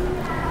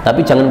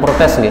 Tapi jangan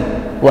protes nih.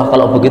 Wah,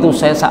 kalau begitu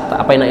saya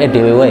apa enaknya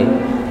dewe wae.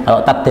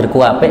 Kalau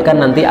takdirku apik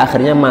kan nanti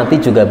akhirnya mati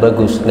juga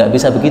bagus. Nggak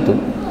bisa begitu.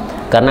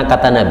 Karena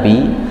kata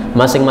Nabi,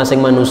 masing-masing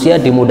manusia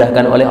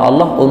dimudahkan oleh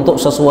Allah untuk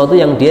sesuatu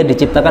yang dia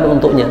diciptakan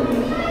untuknya.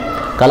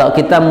 Kalau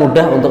kita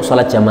mudah untuk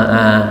sholat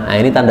jamaah, nah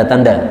ini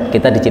tanda-tanda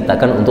kita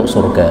diciptakan untuk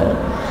surga.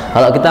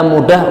 Kalau kita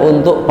mudah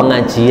untuk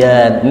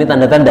pengajian, ini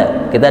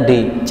tanda-tanda kita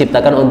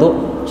diciptakan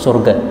untuk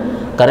surga.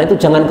 Karena itu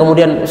jangan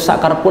kemudian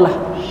sakar pula,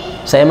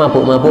 saya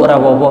mabuk-mabuk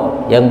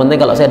rapopo, yang penting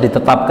kalau saya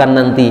ditetapkan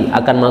nanti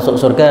akan masuk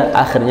surga,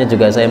 akhirnya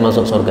juga saya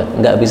masuk surga.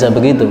 Nggak bisa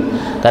begitu.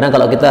 Karena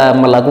kalau kita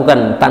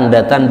melakukan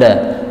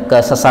tanda-tanda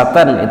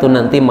kesesatan, itu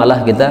nanti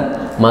malah kita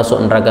masuk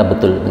neraka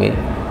betul.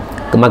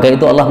 Maka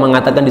itu Allah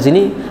mengatakan di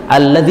sini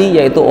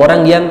alladzi, yaitu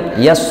orang yang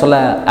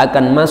yasla,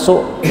 akan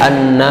masuk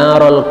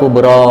an-narul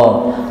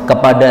kubra,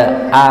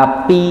 kepada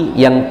api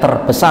yang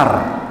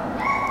terbesar.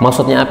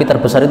 Maksudnya api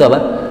terbesar itu apa?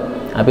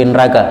 Api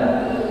neraka.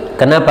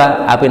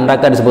 Kenapa api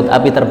neraka disebut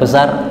api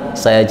terbesar?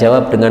 Saya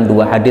jawab dengan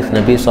dua hadis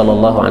Nabi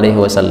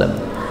SAW.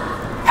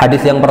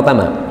 Hadis yang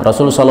pertama,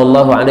 Rasul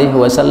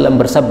SAW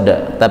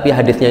bersabda, tapi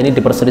hadisnya ini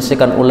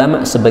diperselisihkan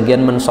ulama,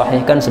 sebagian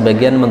mensahihkan,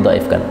 sebagian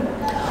mendhaifkan.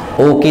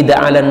 Uqida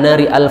 'alan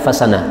nari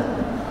alfasana,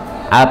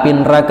 api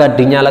neraka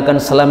dinyalakan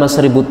selama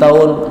 1000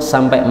 tahun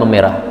sampai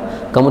memerah,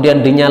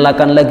 kemudian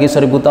dinyalakan lagi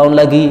 1000 tahun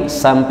lagi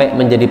sampai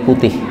menjadi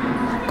putih,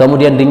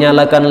 kemudian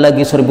dinyalakan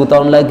lagi 1000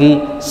 tahun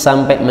lagi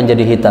sampai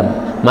menjadi hitam.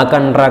 Maka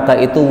neraka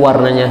itu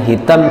warnanya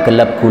hitam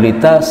gelap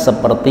gulita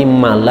seperti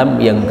malam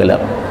yang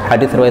gelap.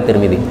 Hadis riwayat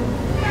Tirmidzi.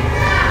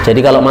 Jadi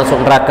kalau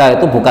masuk neraka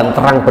itu bukan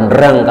terang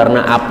benderang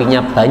karena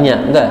apinya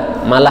banyak, enggak,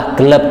 malah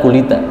gelap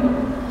gulita.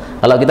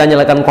 Kalau kita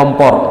nyalakan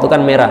kompor itu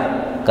kan merah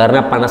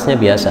karena panasnya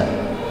biasa.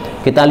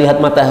 Kita lihat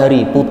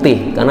matahari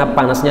putih karena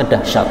panasnya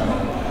dahsyat.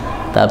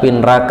 Tapi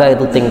neraka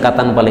itu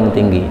tingkatan paling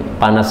tinggi,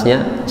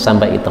 panasnya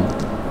sampai hitam.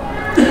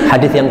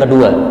 Hadis yang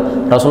kedua,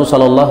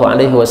 Rasulullah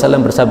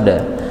SAW bersabda,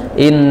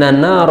 inna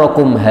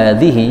narakum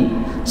hadhihi,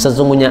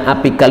 sesungguhnya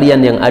api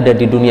kalian yang ada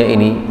di dunia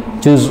ini,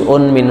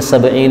 juz'un min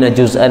sab'ina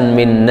juz'an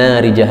min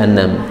nari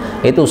jahannam,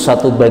 itu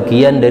satu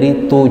bagian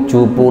dari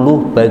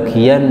 70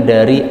 bagian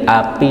dari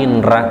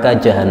api neraka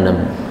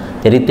jahanam.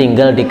 Jadi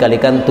tinggal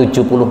dikalikan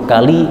 70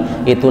 kali,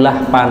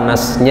 itulah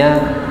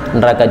panasnya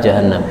neraka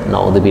jahanam.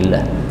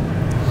 Naudzubillah.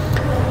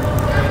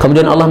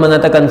 Kemudian Allah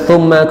mengatakan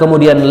thumma,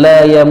 kemudian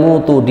la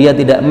yamutu, dia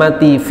tidak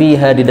mati,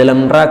 fiha, di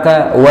dalam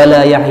neraka,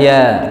 wala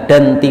yahya,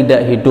 dan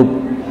tidak hidup.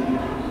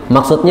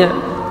 Maksudnya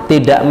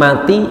tidak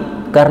mati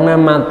karena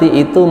mati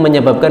itu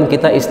menyebabkan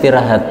kita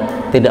istirahat,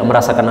 tidak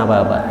merasakan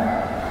apa-apa.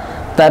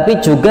 Tapi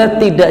juga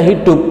tidak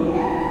hidup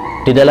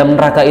di dalam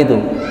neraka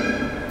itu.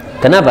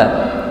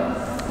 Kenapa?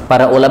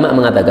 Para ulama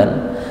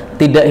mengatakan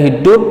tidak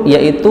hidup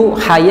yaitu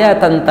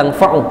hayatan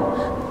tanfa'u,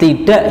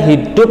 tidak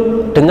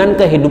hidup dengan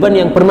kehidupan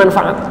yang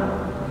bermanfaat.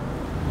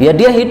 Ya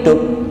dia hidup,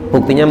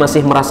 buktinya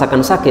masih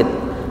merasakan sakit,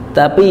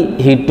 tapi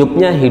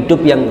hidupnya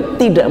hidup yang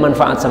tidak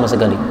manfaat sama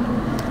sekali.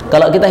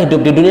 Kalau kita hidup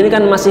di dunia ini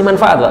kan masih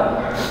manfaat, Pak.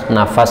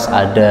 Nafas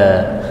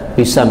ada,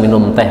 bisa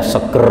minum teh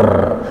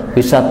seger,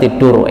 bisa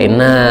tidur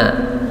enak,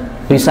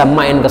 bisa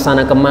main ke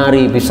sana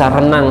kemari, bisa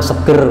renang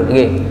seger,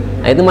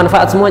 nah, itu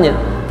manfaat semuanya.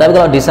 Tapi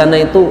kalau di sana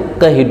itu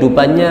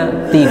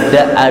kehidupannya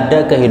tidak ada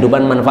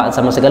kehidupan manfaat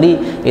sama sekali,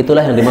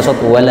 itulah yang dimaksud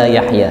wala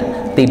yahya,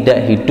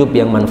 tidak hidup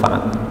yang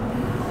manfaat.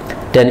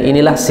 Dan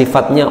inilah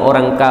sifatnya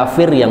orang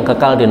kafir yang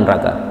kekal di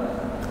neraka.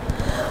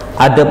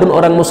 Adapun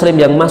orang muslim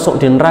yang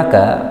masuk di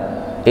neraka,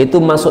 itu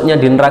masuknya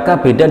di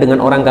neraka beda dengan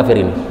orang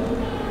kafir ini.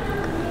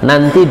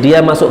 Nanti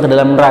dia masuk ke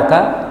dalam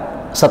neraka,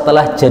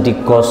 setelah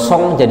jadi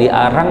gosong, jadi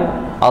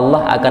arang,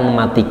 Allah akan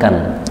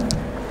matikan.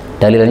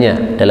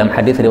 Dalilnya dalam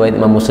hadis riwayat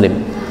Imam Muslim,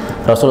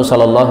 Rasulullah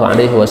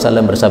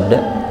SAW bersabda,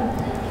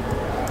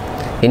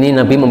 ini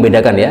Nabi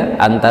membedakan ya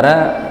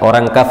antara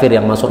orang kafir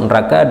yang masuk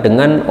neraka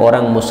dengan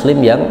orang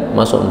muslim yang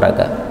masuk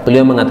neraka.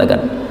 Beliau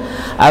mengatakan,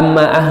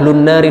 amma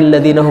ahlun naril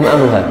ladzina hum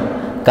ahluha,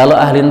 kalau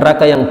ahli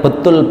neraka yang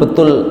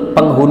betul-betul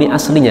penghuni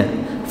aslinya,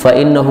 fa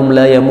innahum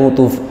la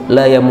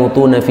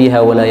yamutuna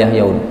fiha wa la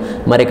yahyaun,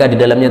 mereka di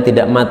dalamnya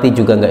tidak mati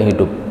juga enggak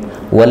hidup.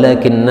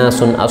 Walakin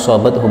nasun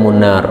asabathumun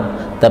nar,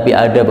 tapi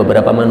ada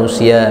beberapa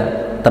manusia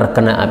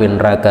terkena api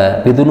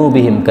neraka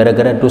bidunubihim,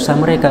 gara-gara dosa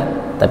mereka.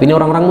 Tapi ini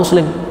orang-orang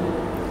muslim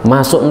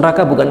masuk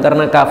neraka bukan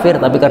karena kafir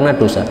tapi karena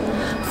dosa.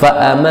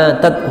 Fa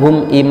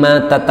amatathum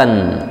imatatan,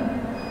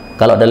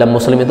 kalau dalam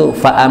muslim itu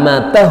fa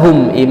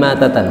amatahum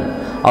imatatan,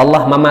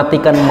 Allah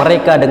mematikan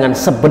mereka dengan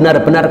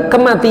sebenar-benar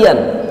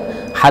kematian.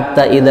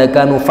 Hatta idza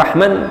kanu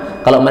fahman,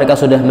 kalau mereka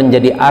sudah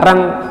menjadi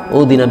arang,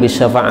 udhina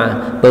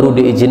bisyafa'ah, baru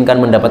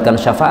diizinkan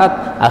mendapatkan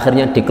syafaat,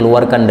 akhirnya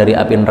dikeluarkan dari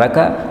api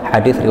neraka.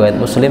 Hadis riwayat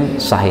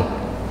Muslim sahih.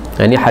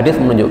 Nah, ini hadis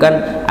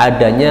menunjukkan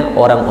adanya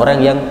orang-orang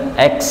yang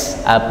ex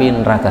api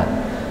neraka,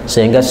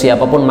 sehingga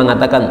siapapun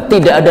mengatakan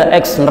tidak ada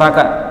ex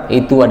neraka,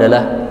 itu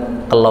adalah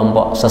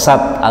kelompok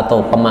sesat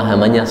atau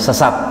pemahamannya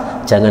sesat.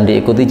 Jangan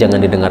diikuti,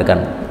 jangan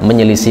didengarkan,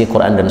 menyelisih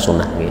Quran dan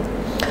Sunnah gitu.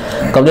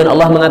 Kemudian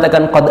Allah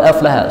mengatakan qad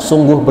aflaha,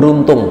 sungguh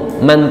beruntung,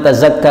 man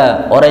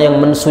tazakka, orang yang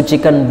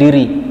mensucikan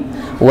diri,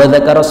 wa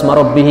dzakara asma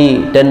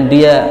rabbih, dan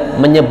dia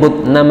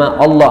menyebut nama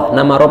Allah,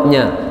 nama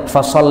Rabbnya,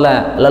 fa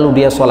shalla,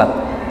 lalu dia salat.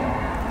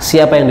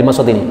 Siapa yang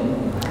dimaksud ini?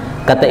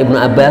 Kata Ibnu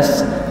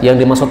Abbas, yang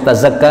dimaksud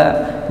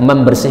tazakka,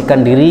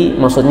 membersihkan diri,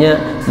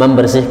 maksudnya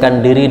membersihkan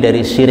diri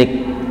dari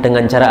syirik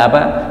dengan cara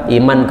apa?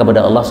 Iman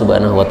kepada Allah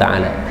Subhanahu wa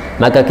taala.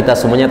 Maka kita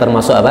semuanya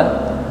termasuk apa?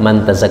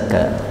 Man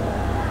tazakka.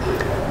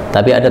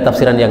 Tapi ada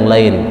tafsiran yang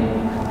lain.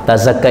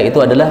 Tazakka itu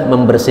adalah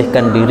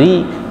membersihkan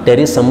diri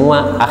dari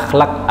semua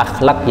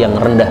akhlak-akhlak yang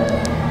rendah.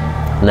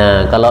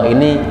 Nah, kalau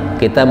ini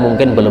kita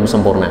mungkin belum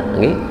sempurna,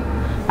 okay?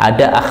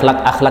 Ada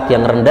akhlak-akhlak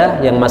yang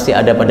rendah yang masih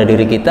ada pada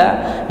diri kita,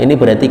 ini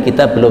berarti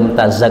kita belum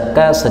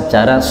tazakka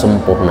secara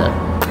sempurna.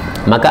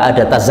 Maka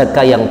ada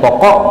tazakka yang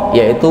pokok,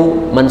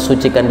 yaitu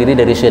mensucikan diri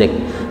dari syirik.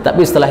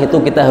 Tapi setelah itu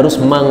kita harus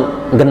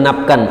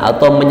menggenapkan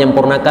atau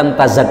menyempurnakan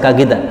tazakka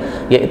kita,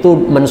 yaitu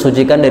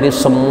mensucikan dari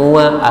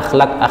semua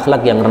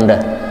akhlak-akhlak yang rendah.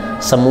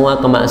 Semua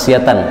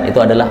kemaksiatan itu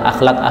adalah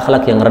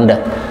akhlak-akhlak yang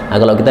rendah. Nah,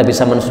 kalau kita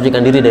bisa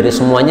mensucikan diri dari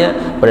semuanya,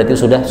 berarti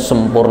sudah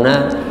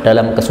sempurna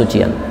dalam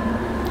kesucian.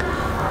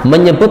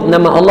 Menyebut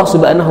nama Allah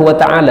Subhanahu wa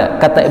ta'ala,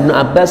 kata Ibnu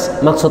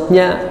Abbas,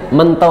 maksudnya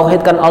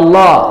mentauhidkan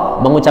Allah,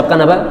 mengucapkan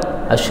apa?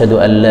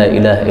 Asyhadu an la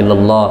ilaha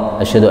illallah,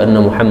 asyhadu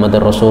anna Muhammadar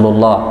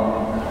Rasulullah.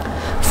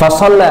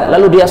 Fasalla,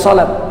 lalu dia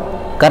salat.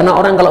 Karena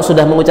orang kalau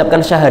sudah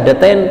mengucapkan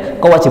syahadatain,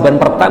 kewajiban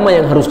pertama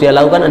yang harus dia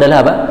lakukan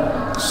adalah apa?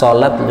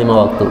 Salat 5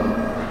 waktu.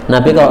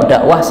 Nabi kalau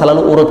dakwah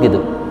selalu urut gitu.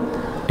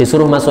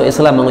 Disuruh masuk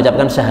Islam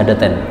mengucapkan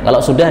syahadatain.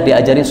 Kalau sudah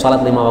diajari salat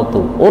 5 waktu,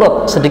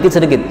 urut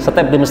sedikit-sedikit,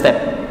 step demi step.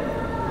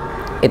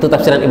 Itu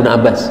tafsiran Ibnu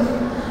Abbas.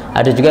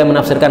 Ada juga yang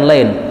menafsirkan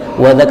lain,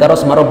 wa dzakara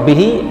asma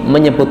rabbih,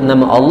 menyebut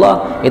nama Allah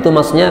itu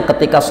maksudnya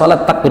ketika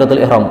salat takbiratul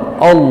ihram,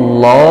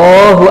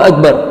 Allahu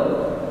akbar.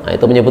 Nah,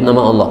 itu menyebut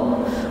nama Allah.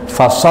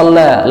 Fa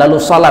shalla, lalu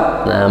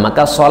salat. Nah,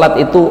 maka salat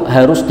itu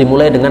harus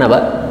dimulai dengan apa?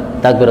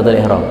 Takbiratul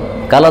ihram.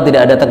 Kalau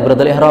tidak ada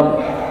takbiratul ihram,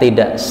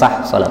 tidak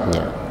sah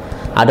salatnya.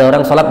 Ada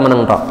orang salat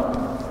menentok,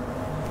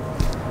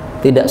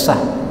 tidak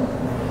sah.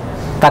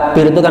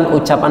 Takbir itu kan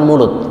ucapan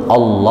mulut,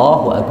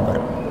 Allahu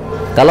akbar.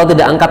 Kalau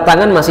tidak angkat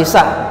tangan masih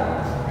sah.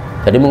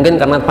 Jadi mungkin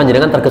karena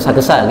panjenengan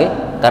tergesa-gesa, okay?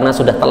 Karena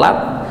sudah telat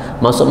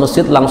masuk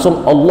masjid langsung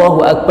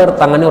Allahu akbar,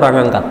 tangannya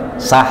orang angkat,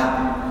 sah.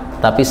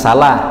 Tapi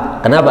salah.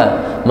 Kenapa?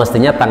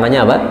 Mestinya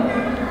tangannya apa?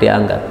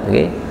 Diangkat,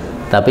 okay?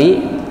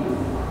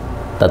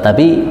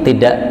 Tetapi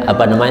tidak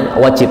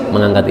wajib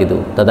mengangkat itu.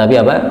 Tetapi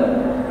apa?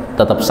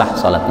 Tetap sah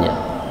salatnya.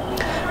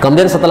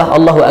 Kemudian setelah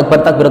Allahu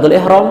akbar takbiratul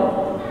ihram,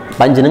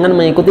 panjenengan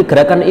mengikuti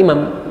gerakan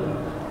imam.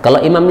 Kalau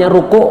imamnya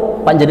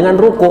ruku, panjenengan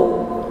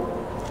ruku.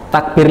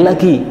 Takbir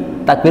lagi,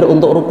 takbir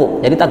untuk ruku.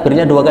 Jadi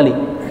takbirnya 2 kali.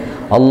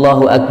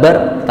 Allahu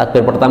akbar,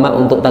 takbir pertama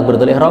untuk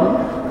takbiratul ihram.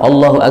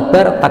 Allahu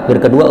akbar, takbir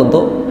kedua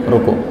untuk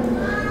ruku.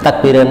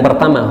 Takbir yang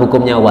pertama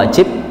hukumnya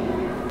wajib,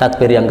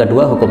 takbir yang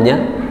kedua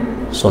hukumnya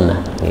sunnah.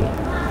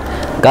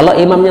 Kalau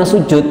imamnya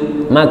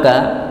sujud,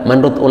 maka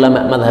menurut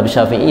ulama mazhab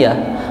Syafi'iyah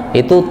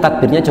itu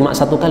takbirnya cuma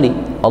 1 kali.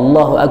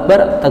 Allahu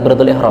akbar,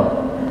 takbiratul ihram.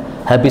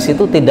 Habis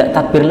itu tidak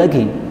takbir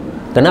lagi.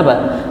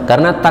 Kenapa?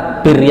 Karena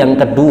takbir yang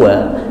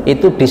kedua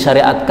itu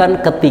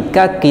disyariatkan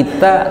ketika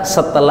kita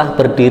setelah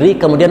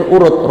berdiri kemudian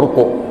urut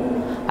ruku.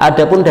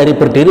 Adapun dari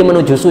berdiri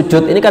menuju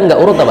sujud ini kan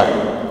nggak urut apa?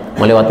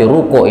 Melewati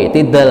ruku,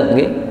 i'tidal,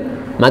 okay?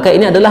 Maka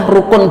ini adalah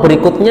rukun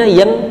berikutnya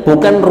yang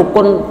bukan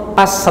rukun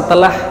pas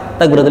setelah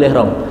takbiratul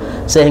ihram.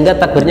 Sehingga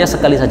takbirnya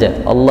sekali saja.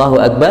 Allahu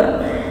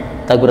akbar,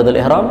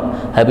 takbiratul ihram,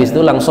 habis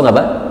itu langsung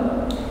apa?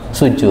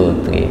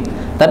 Sujud. Okay?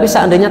 Tapi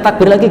seandainya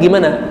takbir lagi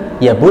gimana?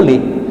 Ya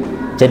boleh.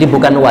 Jadi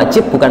bukan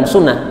wajib, bukan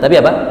sunnah, tapi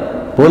apa?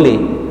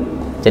 Boleh.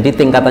 Jadi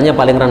tingkatannya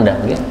paling rendah.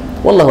 Okay?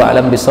 Wallahu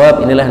a'lam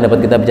bishawab. Inilah yang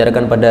dapat kita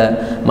bicarakan pada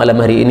malam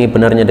hari ini,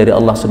 benarnya dari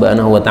Allah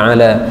Subhanahu wa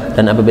taala,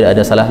 dan apabila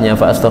ada salahnya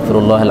fa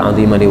astaghfirullahal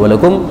azim li wa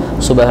lakum.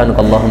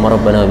 Subhanakallahumma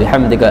rabbana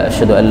bihamdika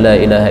asyhadu an la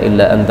ilaha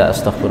illa anta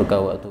astaghfiruka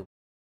wa atubu